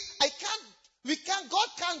 God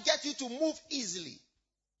can't get you to move easily.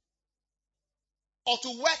 Or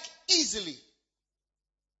to work easily.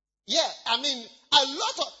 Yeah, anybody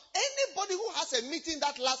who has a meeting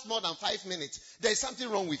that lasts more than 5 minutes, there is something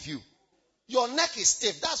wrong with you. Your neck is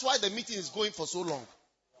stiff. That's why the meeting is going for so long.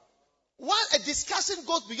 Once a discussion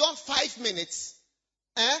goes beyond 5 minutes,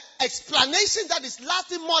 explanation that is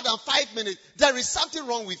lasting more than 5 minutes, there is something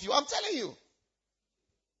wrong with you. I'm telling you.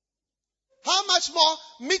 How much more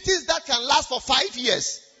meetings that can last for 5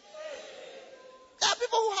 years? There are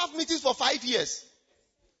people who have meetings for 5 years.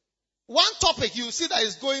 One topic you see that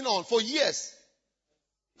is going on for years.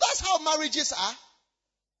 That's how marriages are.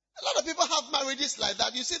 A lot of people have marriages like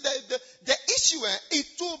that. You see, the issue, it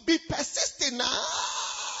will be persisting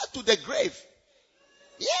to the grave.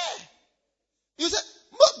 Yeah. You say,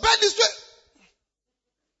 bend this way.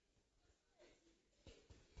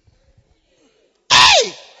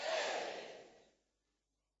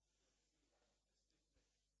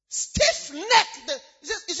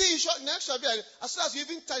 next shall be like, as soon as you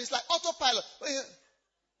even touch, it's like autopilot.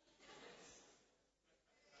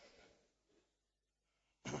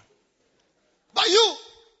 But you,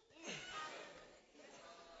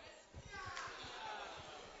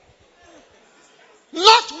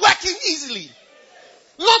 not working easily,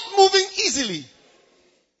 not moving easily.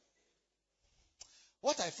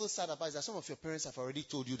 What I feel sad about is that some of your parents have already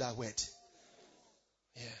told you that word.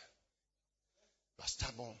 Yeah. You are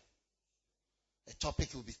stubborn. A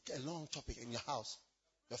topic will be a long topic in your house.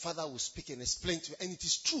 Your father will speak and explain to you, and it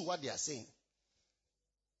is true what they are saying.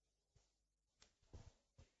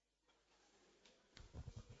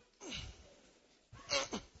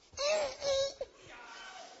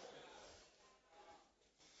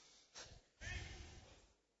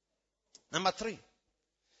 Number 3,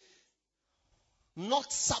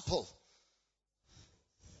 not supple.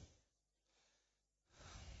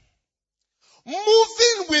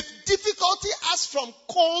 Moving with difficulty as from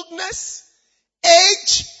coldness,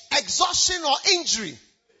 age, exhaustion, or injury.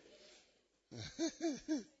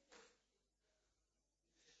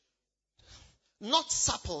 Not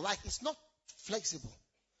supple, like it's not flexible.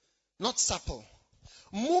 Not supple.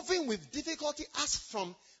 Moving with difficulty as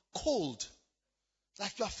from cold.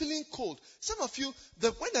 Like you are feeling cold. Some of you,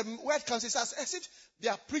 when the word comes, it's as if they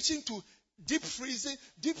are preaching to deep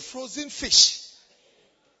frozen fish.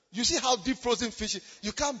 You see how deep frozen fish is?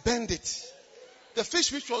 You can't bend it. The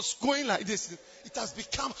fish which was going like this, it has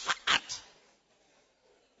become hard.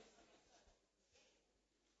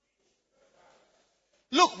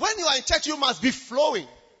 Look, when you are in church, you must be flowing.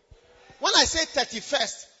 When I say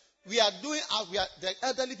 31st, the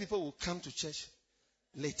elderly people will come to church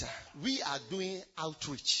later. We are doing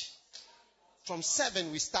outreach. From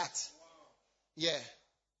 7 we start. Yeah.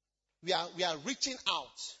 We are reaching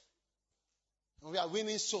out. And we are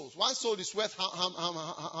winning souls. One soul is worth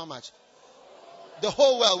how much? The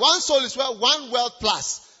whole world. One soul is worth 1 world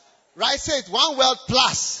plus. Right? Say it. 1 world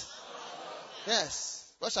plus. Yes.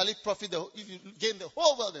 What shall it profit if you gain the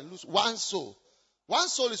whole world and lose one soul? One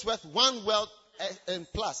soul is worth 1 world and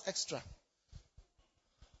plus extra.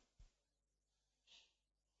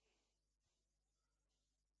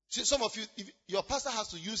 See, some of you, if your pastor has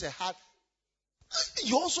to use a heart,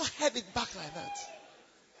 you also head it back like that.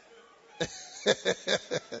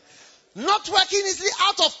 Not working easily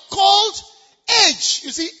out of cold age.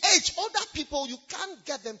 You see, age, older people, you can't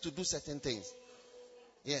get them to do certain things.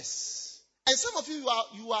 Yes. And some of you are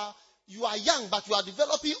young, but you are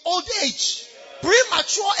developing old age.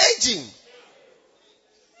 Premature aging.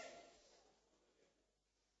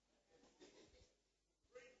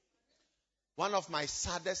 One of my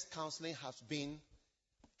saddest counseling has been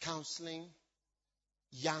counseling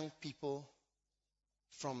young people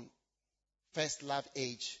from first love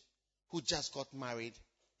age who just got married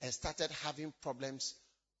and started having problems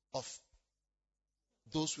of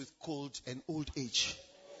those with cold and old age.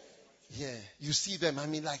 Yeah, you see them. I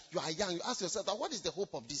mean, like you are young. You ask yourself, what is the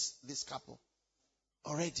hope of this couple?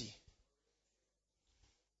 Already.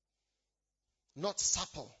 Not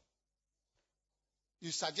supple.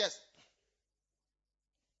 You suggest.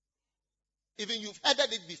 Even you've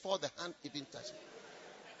headed it before the hand even touched it.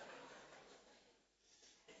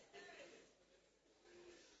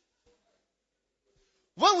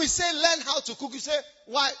 When we say learn how to cook, you say,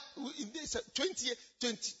 why? In this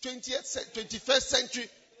 21st century,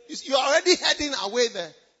 you're already heading away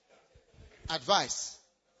the advice.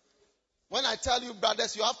 When I tell you,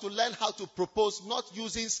 brothers, you have to learn how to propose, not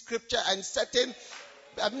using scripture and certain.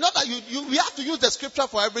 Not that we have to use the scripture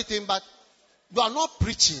for everything, but you are not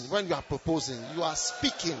preaching when you are proposing. You are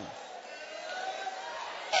speaking.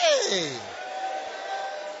 Hey!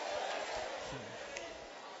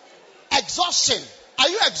 Exhaustion. Are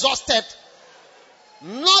you exhausted?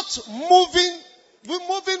 Not moving. We're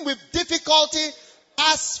moving with difficulty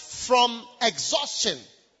as from exhaustion.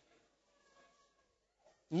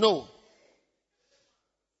 No.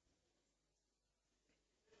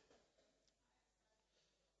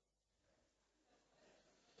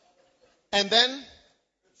 And then,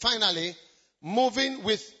 finally, moving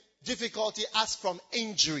with difficulty as from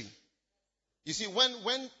injury. You see,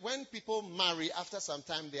 when people marry, after some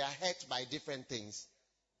time, they are hurt by different things.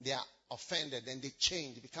 They are offended and they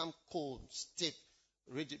change. They become cold, stiff,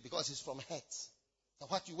 rigid, because it's from hurt. So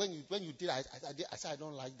when you did, I said, I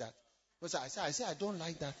don't like that. I said, I don't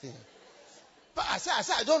like that thing. But I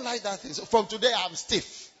said, I don't like that thing. So from today, I'm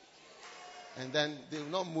stiff. And then they will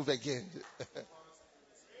not move again.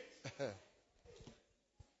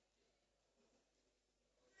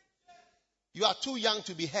 You are too young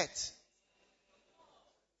to be hurt.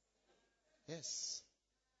 Yes.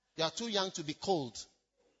 You are too young to be cold.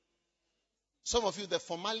 Some of you, the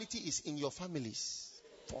formality is in your families.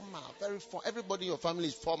 Formal, very formal. Everybody in your family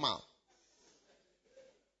is formal.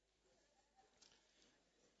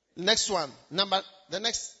 Next one. The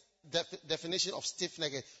next definition of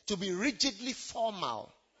stiff-necked. To be rigidly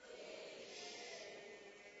formal.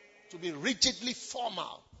 To be rigidly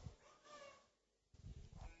formal.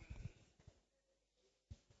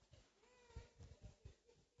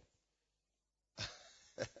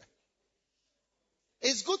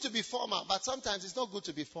 It's good to be formal, but sometimes it's not good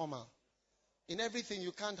to be formal. In everything,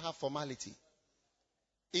 you can't have formality.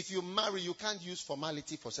 If you marry, you can't use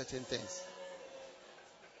formality for certain things.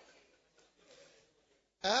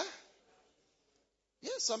 Huh?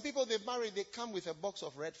 Yes, some people they marry, they come with a box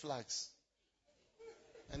of red flags.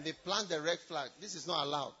 And they plant the red flag. This is not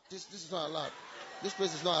allowed. This is not allowed. This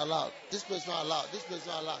place is not allowed. This place is not allowed. This place is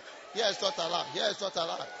not allowed. Here it's not allowed. Here it's not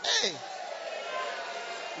allowed. Hey!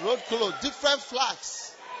 Road closed. Different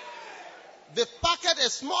flags. They packet a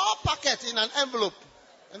small packet in an envelope.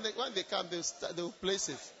 And when they come, they'll place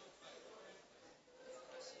it.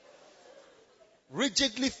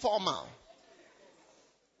 Rigidly formal.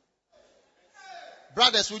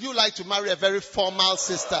 Brothers, would you like to marry a very formal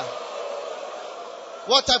sister?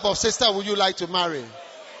 What type of sister would you like to marry?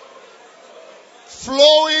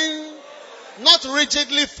 Flowing, not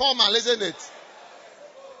rigidly formal, isn't it?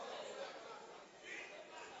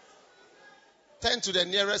 Turn to the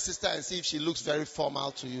nearest sister and see if she looks very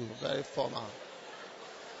formal to you. Very formal.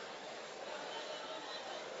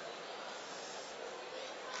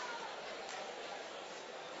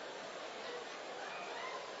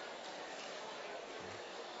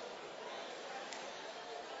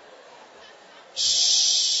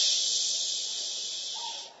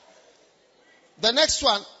 The next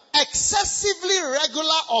one, excessively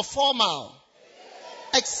regular or formal.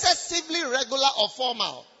 Excessively regular or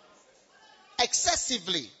formal.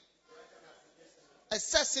 Excessively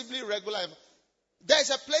regular. There is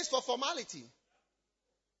a place for formality.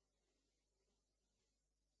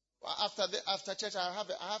 After church, I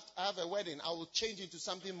have a wedding. I will change into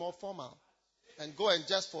something more formal and go and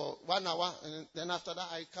just for 1 hour, and then after that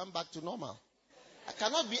I come back to normal. I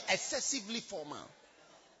cannot be excessively formal.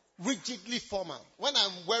 Rigidly formal. When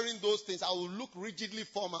I'm wearing those things, I will look rigidly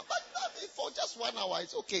formal. But for just 1 hour,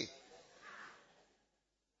 it's okay.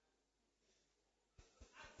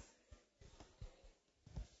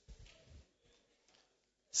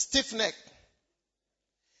 Stiff neck.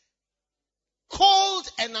 Cold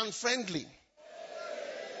and unfriendly.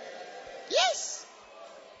 Yes.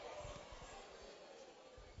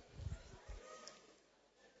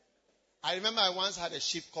 I remember I once had a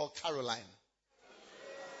sheep called Caroline.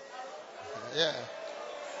 Yeah.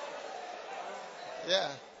 Yeah.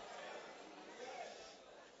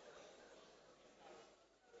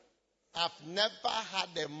 I've never had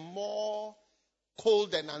a more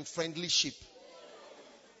cold and unfriendly sheep.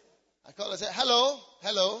 I call her and say, hello,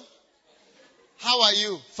 hello. How are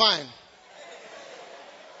you? Fine.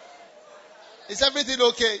 Is everything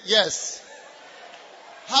okay? Yes.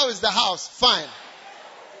 How is the house? Fine.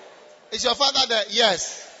 Is your father there?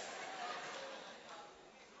 Yes.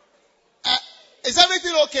 Is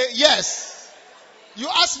everything okay? Yes. You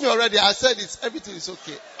asked me already. I said everything is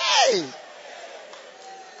okay. Hey!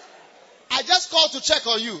 I just called to check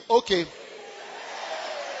on you. Okay.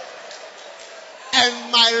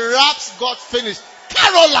 And my raps got finished.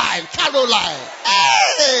 Caroline.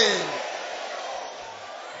 Hey!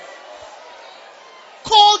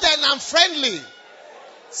 Cold and unfriendly.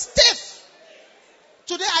 Stiff.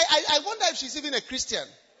 Today, I wonder if she's even a Christian.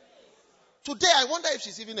 Today, I wonder if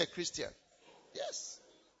she's even a Christian. Yes.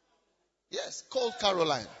 Yes. Cold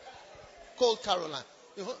Caroline. Cold Caroline.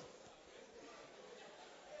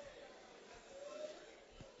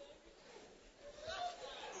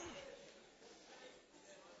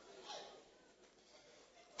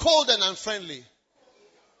 Cold and unfriendly.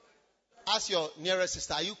 Ask your nearest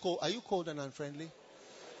sister, are you cold and unfriendly?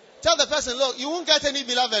 Tell the person, look, you won't get any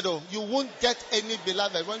beloved. Oh. You won't get any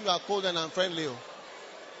beloved when you are cold and unfriendly. Oh.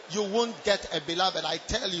 You won't get a beloved, I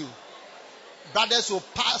tell you. Brothers will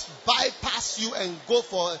bypass you and go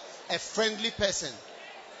for a friendly person.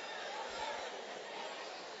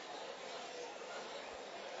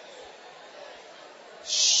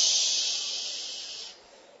 Shh.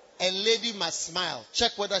 A lady must smile.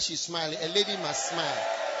 Check whether she's smiling. A lady must smile.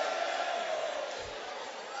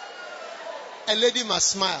 A lady must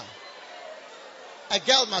smile. A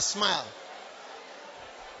girl must smile.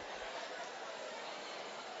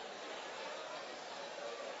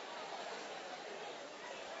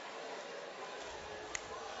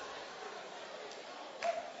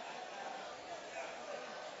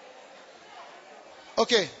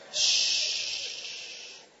 Okay. Shh.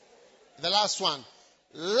 The last one.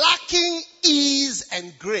 Lacking ease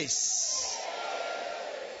and grace.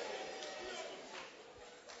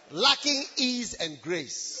 Lacking ease and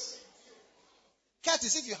grace.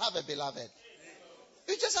 Curtis, if you have a beloved,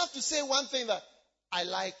 you just have to say one thing that I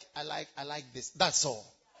like this. That's all.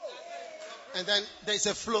 And then there's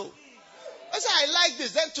a flow. I say, I like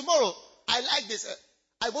this. Then tomorrow, I like this.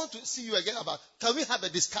 I want to see you again about, can we have a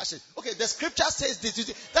discussion? Okay, the scripture says this.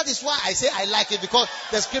 That is why I say I like it, because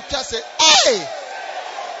the scripture says, hey,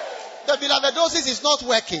 the belovedosis is not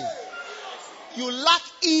working. You lack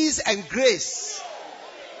ease and grace.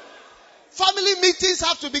 Family meetings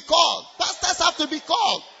have to be called. Pastors have to be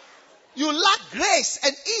called. You lack grace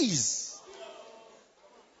and ease.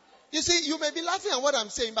 You see, you may be laughing at what I'm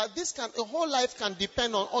saying, but your whole life can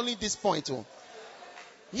depend on only this point. Oh.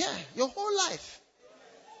 Yeah, your whole life.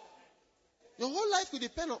 Your whole life will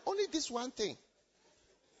depend on only this one thing.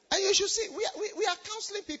 And you should see, we are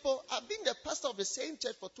counseling people. I've been the pastor of the same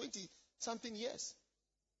church for 20-something years.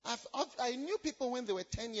 I knew people when they were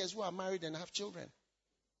 10 years who are married and have children.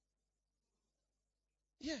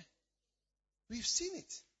 Yeah. We've seen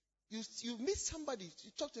it. You meet somebody,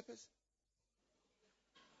 you talk to a person.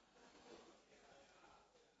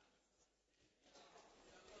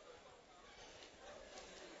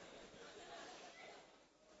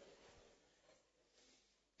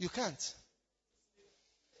 You can't.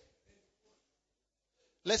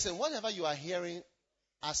 Listen, whatever you are hearing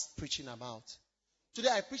us preaching about. Today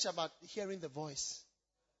I preach about hearing the voice.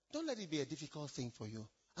 Don't let it be a difficult thing for you.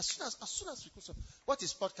 As soon as we put what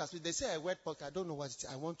is podcast? They say a word podcast. I don't know what it is.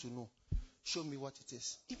 I want to know. Show me what it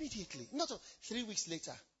is. Immediately. Not 3 weeks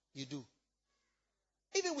later. You do.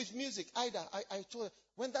 Even with music, I told her,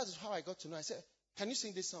 when that is how I got to know, I said, can you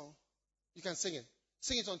sing this song? You can sing it.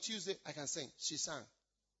 Sing it on Tuesday. I can sing. She sang.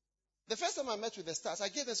 The first time I met with the stars, I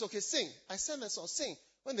gave them, okay, sing. I sang the song, sing.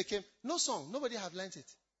 When they came, no song. Nobody had learned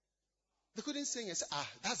it. They couldn't sing. I said,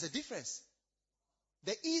 that's the difference.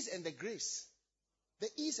 The ease and the grace. The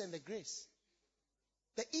ease and the grace.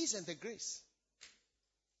 The ease and the grace.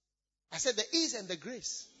 I said the ease and the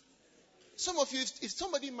grace. Some of you, if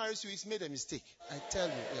somebody marries you, he's made a mistake. I tell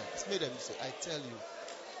you. Yeah, he's made a mistake. I tell you.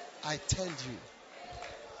 I tell you.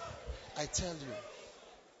 I tell you.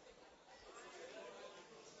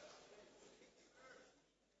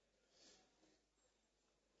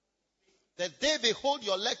 The day they hold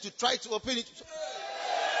your leg to try to open it.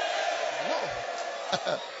 No.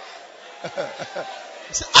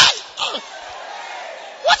 Say,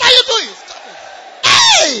 what are you doing? Stop it.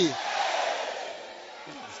 Hey!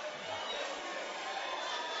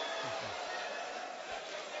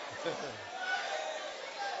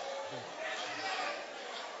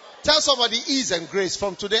 Tell somebody ease and grace.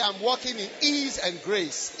 From today I'm walking in ease and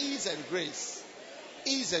grace. Ease and grace.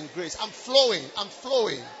 Ease and grace. I'm flowing. I'm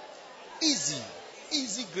flowing. Easy.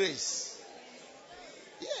 Easy grace.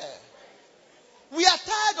 Yeah. We are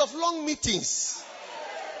tired of long meetings.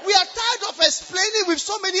 We are tired of explaining with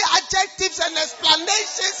so many adjectives and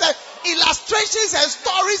explanations and illustrations and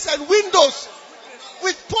stories and windows.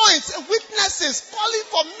 With points and witnesses. Calling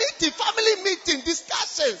for meeting, family meeting,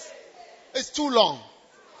 discussions. It's too long.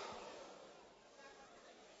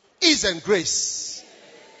 Ease and grace.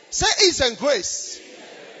 Say ease and grace.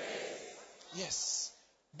 Yes.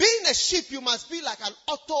 Being a ship, you must be like an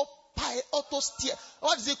auto steer.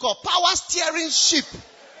 What is it called? Power steering ship.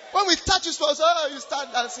 When we touch you, you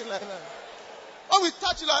start dancing like that. When we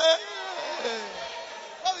touch you, like,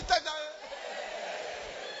 when we touch that,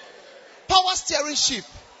 power steering ship.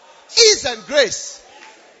 Ease and grace.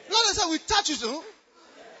 Not as we touch you, so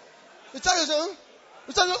we touch you, so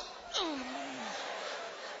we touch you.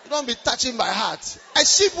 You don't be touching my heart. A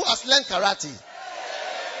ship who has learned karate.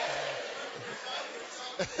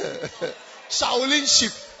 Shaolin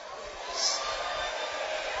ship.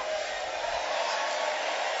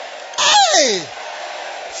 Hey!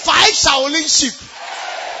 5 Shaolin ship.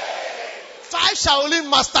 5 Shaolin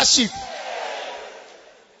master ship.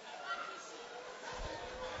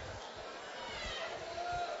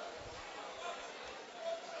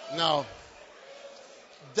 Now,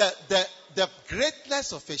 the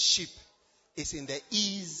greatness of a ship is in the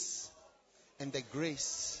ease and the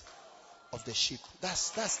grace of the ship.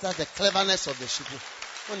 That's the cleverness of the ship.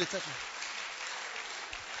 Only touch me.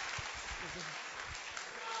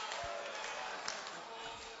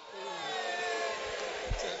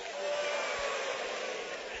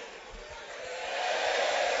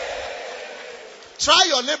 Try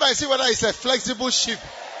your neighbor and see whether it's a flexible ship.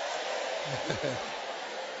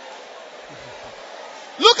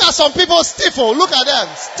 Look at some people stiff. Look at them.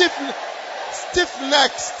 Stiff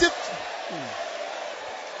neck. Stiff.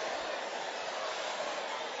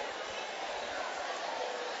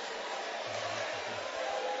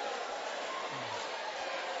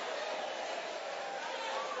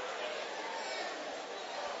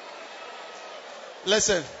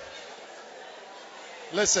 Listen.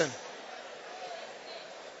 Listen.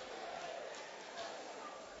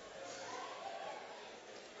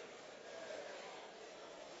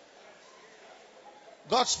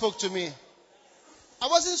 God spoke to me. I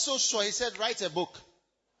wasn't so sure. He said, write a book.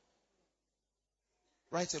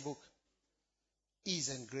 Write a book. Ease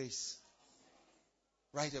and grace.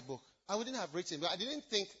 Write a book. I wouldn't have written, but I didn't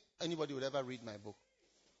think anybody would ever read my book.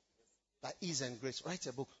 But ease and grace. Write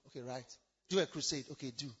a book. Okay, write. Do a crusade.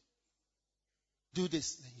 Okay, do. Do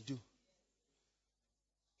this, then you do.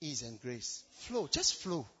 Ease and grace. Flow. Just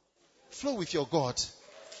flow. Flow with your God.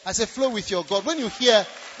 I say flow with your God. When you hear,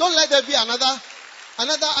 don't let there be another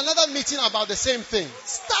meeting about the same thing.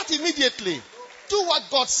 Start immediately. Do what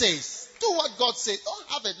God says. Do what God says. Don't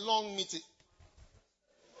have a long meeting.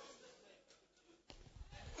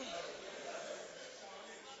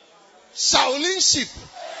 Shaolin sheep.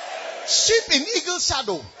 Sheep in eagle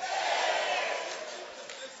shadow.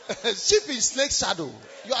 Sheep in snake shadow.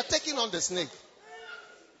 You are taking on the snake.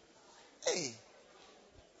 Hey.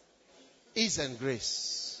 Ease and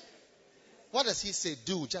grace. What does he say?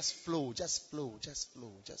 Do. Just flow. Just flow. Just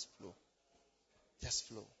flow. Just flow. Just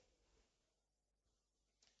flow.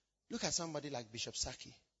 Look at somebody like Bishop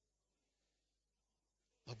Saki.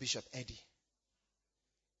 Or Bishop Eddie.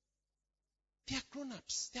 They are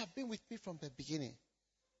grown-ups. They have been with me from the beginning.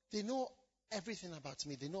 They know everything about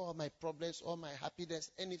me. They know all my problems, all my happiness,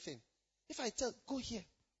 anything. If I tell, go here,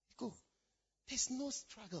 go. There's no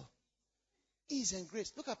struggle. Ease and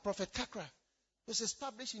grace. Look at Prophet Kakra. He was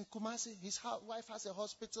established in Kumasi. His wife has a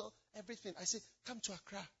hospital, everything. I said, come to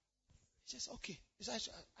Accra. He says, okay. He says,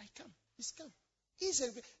 I come. He's come. Ease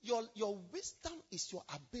and grace. Your wisdom is your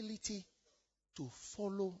ability to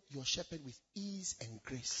follow your shepherd with ease and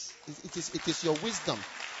grace. It is your wisdom.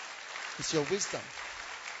 It's your wisdom.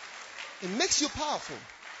 It makes you powerful.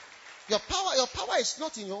 Your power is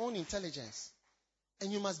not in your own intelligence.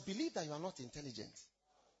 And you must believe that you are not intelligent.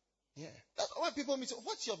 Yeah. That's why people meet.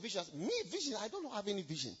 What's your vision? Me, vision? I don't have any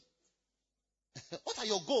vision. What are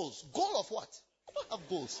your goals? Goal of what? I don't have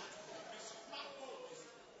goals.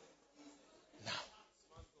 Now,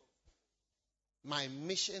 my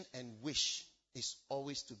mission and wish is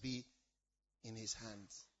always to be in his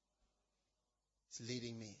hands. He's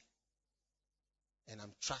leading me. And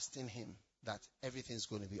I'm trusting him that everything's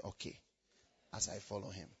going to be okay as I follow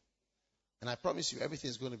him. And I promise you,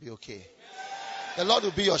 everything's going to be okay. The Lord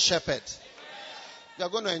will be your shepherd. You're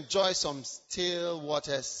going to enjoy some still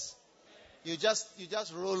waters. You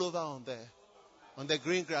just roll over on the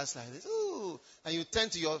green grass like this. Ooh, and you turn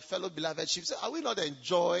to your fellow beloved sheep. Say, are we not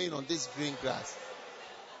enjoying on this green grass?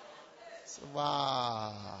 So,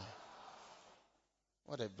 wow.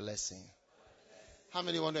 What a blessing. How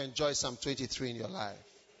many want to enjoy Psalm 23 in your life?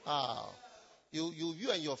 Wow.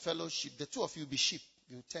 You and your fellow sheep, the two of you be sheep.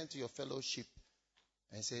 You turn to your fellow sheep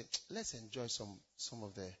and say, let's enjoy some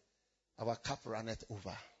of our cup runneth over.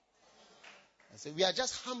 I say, we are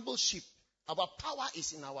just humble sheep. Our power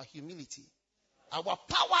is in our humility. Our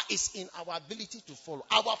power is in our ability to follow.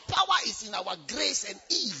 Our power is in our grace and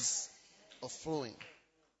ease of flowing.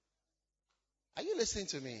 Are you listening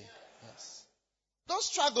to me? Yes. Don't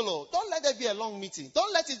struggle. Don't let there be a long meeting.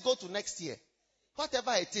 Don't let it go to next year.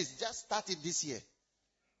 Whatever it is, just start it this year.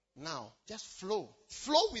 Now, just flow.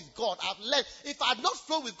 Flow with God. I've learned. If I had not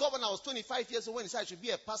flowed with God when I was 25 years old, when he said I should be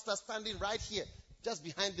a pastor standing right here, just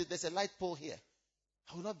behind it, there's a light pole here.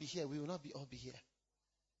 I will not be here. We will not all be here.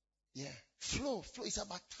 Yeah. Flow. It's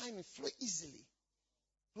about timing. Flow easily.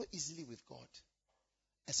 Flow easily with God.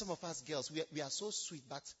 And some of us girls, we are so sweet,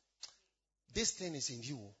 but this thing is in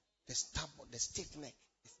you. The stubborn, the stiff neck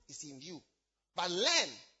is in you. But learn.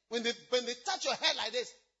 When they touch your head like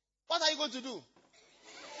this, what are you going to do?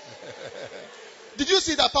 Did you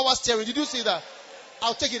see that power steering? Did you see that?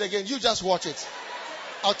 I'll take it again. You just watch it.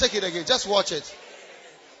 I'll take it again. Just watch it.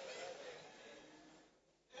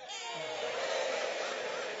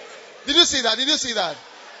 Did you see that? Did you see that?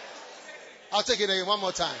 I'll take it again one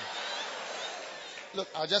more time. Look,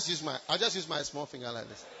 I'll just use my small finger like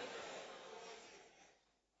this.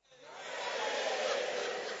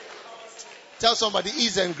 Tell somebody,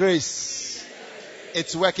 ease and grace.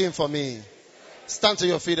 It's working for me. Stand to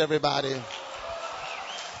your feet, everybody.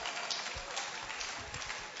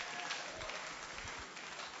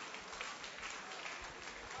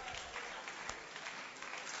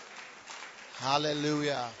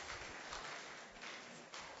 Hallelujah.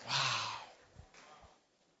 Wow.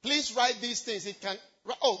 Please write these things. It can,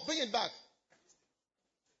 bring it back.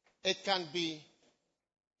 It can be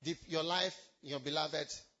your life, your beloved.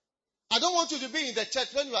 I don't want you to be in the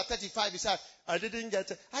church when you are 35. You say, I didn't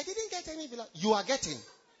get any beloved. You are getting.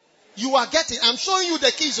 You are getting. I'm showing you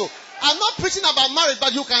the keys. So I'm not preaching about marriage,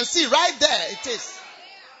 but you can see right there it is.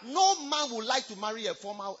 No man would like to marry a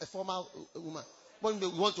formal woman. When we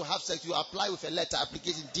want to have sex, you apply with a letter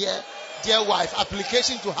application, dear wife,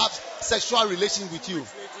 application to have sexual relation with you.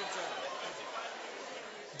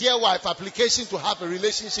 Dear wife, application to have a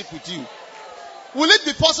relationship with you. Will it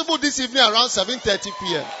be possible this evening around 7:30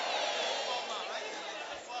 p.m.?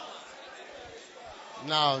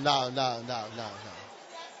 No.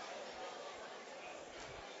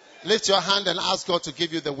 Lift your hand and ask God to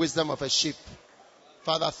give you the wisdom of a sheep.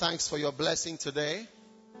 Father, thanks for your blessing today.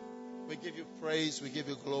 We give you praise, we give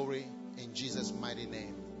you glory in Jesus' mighty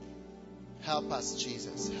name. Help us,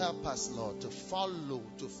 Jesus. Help us, Lord, to follow,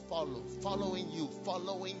 following you,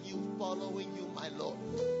 my Lord,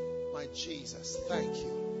 my Jesus. Thank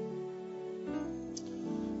you.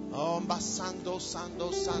 Oh, Sando.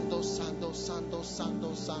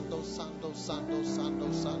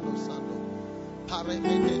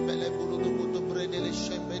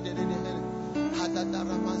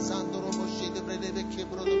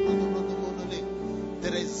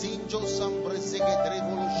 Drezinjo sambrezege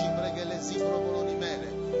drevolo shibregele zibrovoloni mele.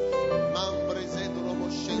 Mambrezedro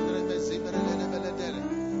moshendre bezibrele beledele.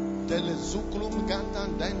 Dele zuklum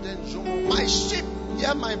gantan denden jumu. My sheep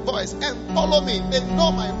hear my voice and follow me. They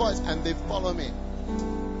know my voice and they follow me.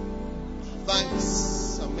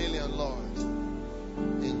 Thanks a million, Lord.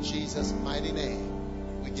 In Jesus' mighty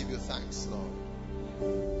name, we give you thanks, Lord.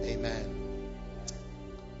 Amen.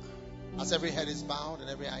 As every head is bowed and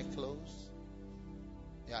every eye closed,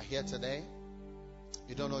 you are here today.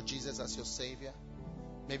 You don't know Jesus as your Savior.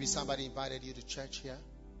 Maybe somebody invited you to church here.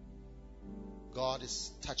 God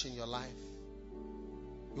is touching your life.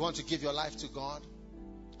 You want to give your life to God?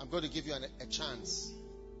 I'm going to give you a chance.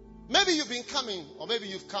 Maybe you've been coming, or maybe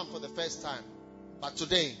you've come for the first time. But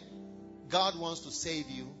today, God wants to save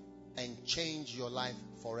you and change your life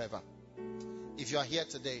forever. If you are here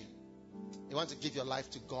today, you want to give your life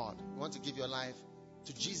to God. You want to give your life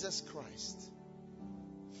to Jesus Christ.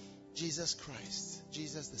 Jesus Christ,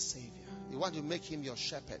 Jesus the Savior. You want to make him your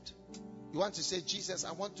shepherd. You want to say, Jesus,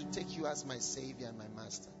 I want to take you as my Savior and my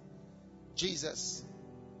Master. Jesus,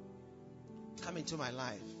 come into my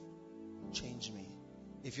life. Change me.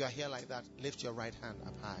 If you are here like that, lift your right hand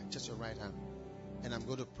up high. Just your right hand. And I'm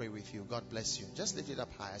going to pray with you. God bless you. Just lift it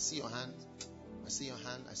up high. I see your hand. I see your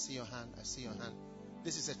hand. I see your hand. I see your hand.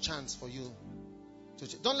 This is a chance for you.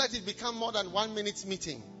 Don't let it become more than 1 minute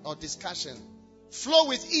meeting or discussion. Flow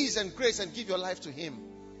with ease and grace and give your life to him.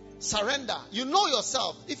 Surrender. You know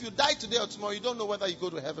yourself. If you die today or tomorrow, you don't know whether you go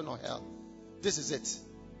to heaven or hell. This is it.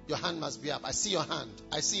 Your hand must be up. I see your hand.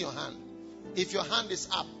 I see your hand. If your hand is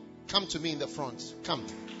up, come to me in the front. Come.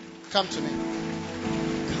 Come to me. Come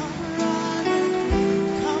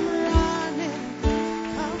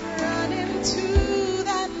running to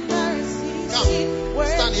that mercy seat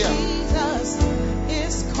where Stand here. Jesus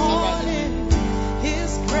is calling.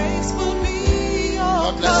 His grace will be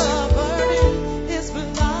your covering. His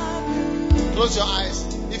blood. Close your eyes.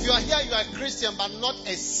 If you are here, you are a Christian, but not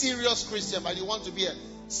a serious Christian, but you want to be a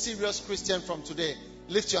serious Christian from today.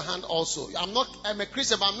 Lift your hand also. I'm a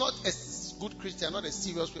Christian, but I'm not a good Christian, not a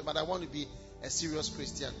serious Christian, but I want to be a serious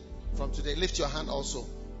Christian from today. Lift your hand also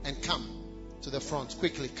and come to the front.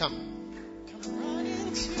 Quickly, come.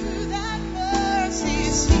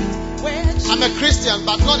 I'm a Christian,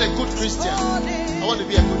 but not a good Christian. I want to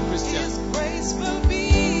be a good Christian. His grace will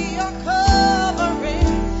be your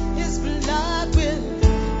covering. His blood will.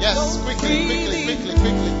 Yes, quickly.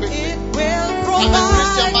 It will provide. I'm a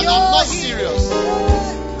Christian, but I'm not serious.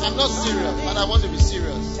 I'm not serious, but I want to be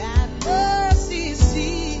serious. That mercy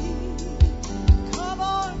seat. Come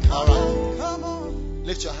on.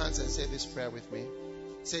 Lift your hands and say this prayer with me.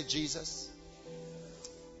 Say, Jesus,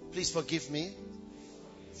 please forgive me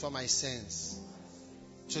for my sins.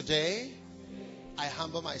 Today, I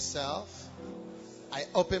humble myself. I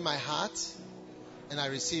open my heart and I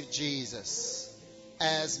receive Jesus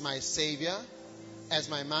as my Savior, as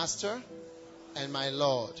my Master, and my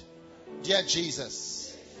Lord. Dear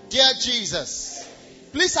Jesus,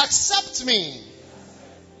 please accept me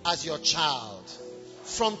as your child.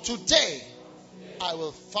 From today, I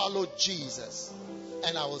will follow Jesus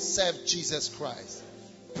and I will serve Jesus Christ.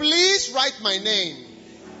 Please write my name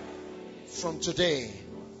from today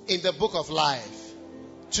in the book of life.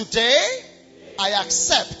 Today, I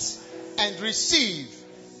accept and receive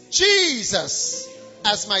Jesus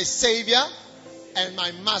as my Savior and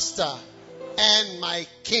my Master and my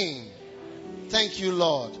King. Thank you,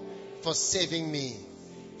 Lord, for saving me.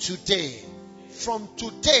 Today, from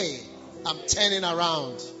today, I'm turning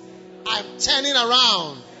around.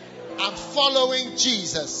 I'm following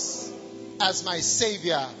Jesus. as my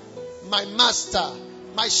Savior, my Master,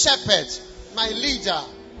 my Shepherd, my Leader.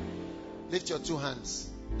 Lift your two hands.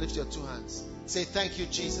 Lift your two hands. Say, thank you,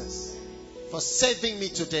 Jesus, for saving me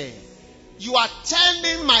today. You are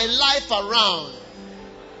turning my life around.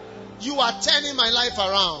 You are turning my life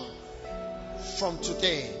around. From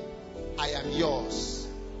today, I am yours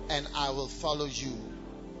and I will follow you.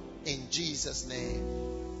 In Jesus' name,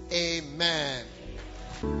 amen.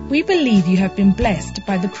 We believe you have been blessed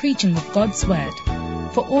by the preaching of God's Word.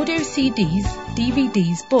 For audio CDs,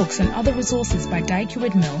 DVDs, books and other resources by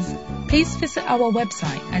Dykewood Mills, please visit our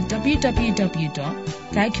website at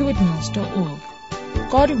www.dykewoodmills.org.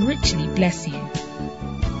 God richly bless you.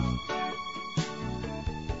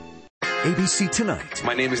 ABC Tonight.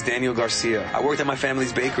 My name is Daniel Garcia. I worked at my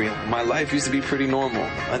family's bakery. My life used to be pretty normal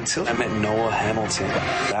until I met Noah Hamilton.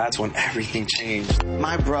 That's when everything changed.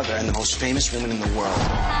 My brother and the most famous woman in the world.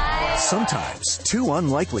 Sometimes two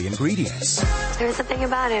unlikely ingredients There's something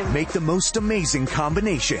about him. make the most amazing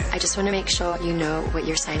combination. I just want to make sure you know what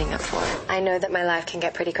you're signing up for. I know that my life can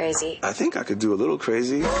get pretty crazy. I think I could do a little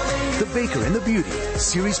crazy. The Baker and the Beauty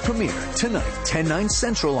series premiere tonight, 10/9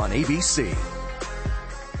 Central on ABC.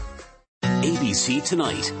 ABC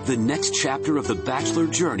Tonight, the next chapter of the Bachelor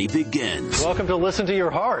journey begins. Welcome to Listen to Your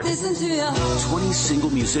Heart. Listen to your heart. 20 single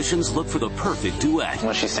musicians look for the perfect duet.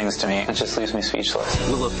 When she sings to me, it just leaves me speechless.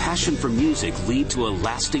 Will a passion for music lead to a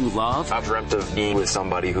lasting love? I've dreamt of being with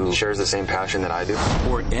somebody who shares the same passion that I do.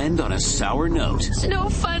 Or end on a sour note? It's no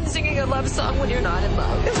fun singing a love song when you're not in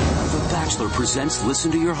love. The Bachelor presents Listen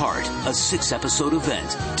to Your Heart, a 6-episode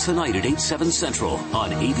event, tonight at 8/7 Central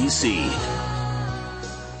on ABC.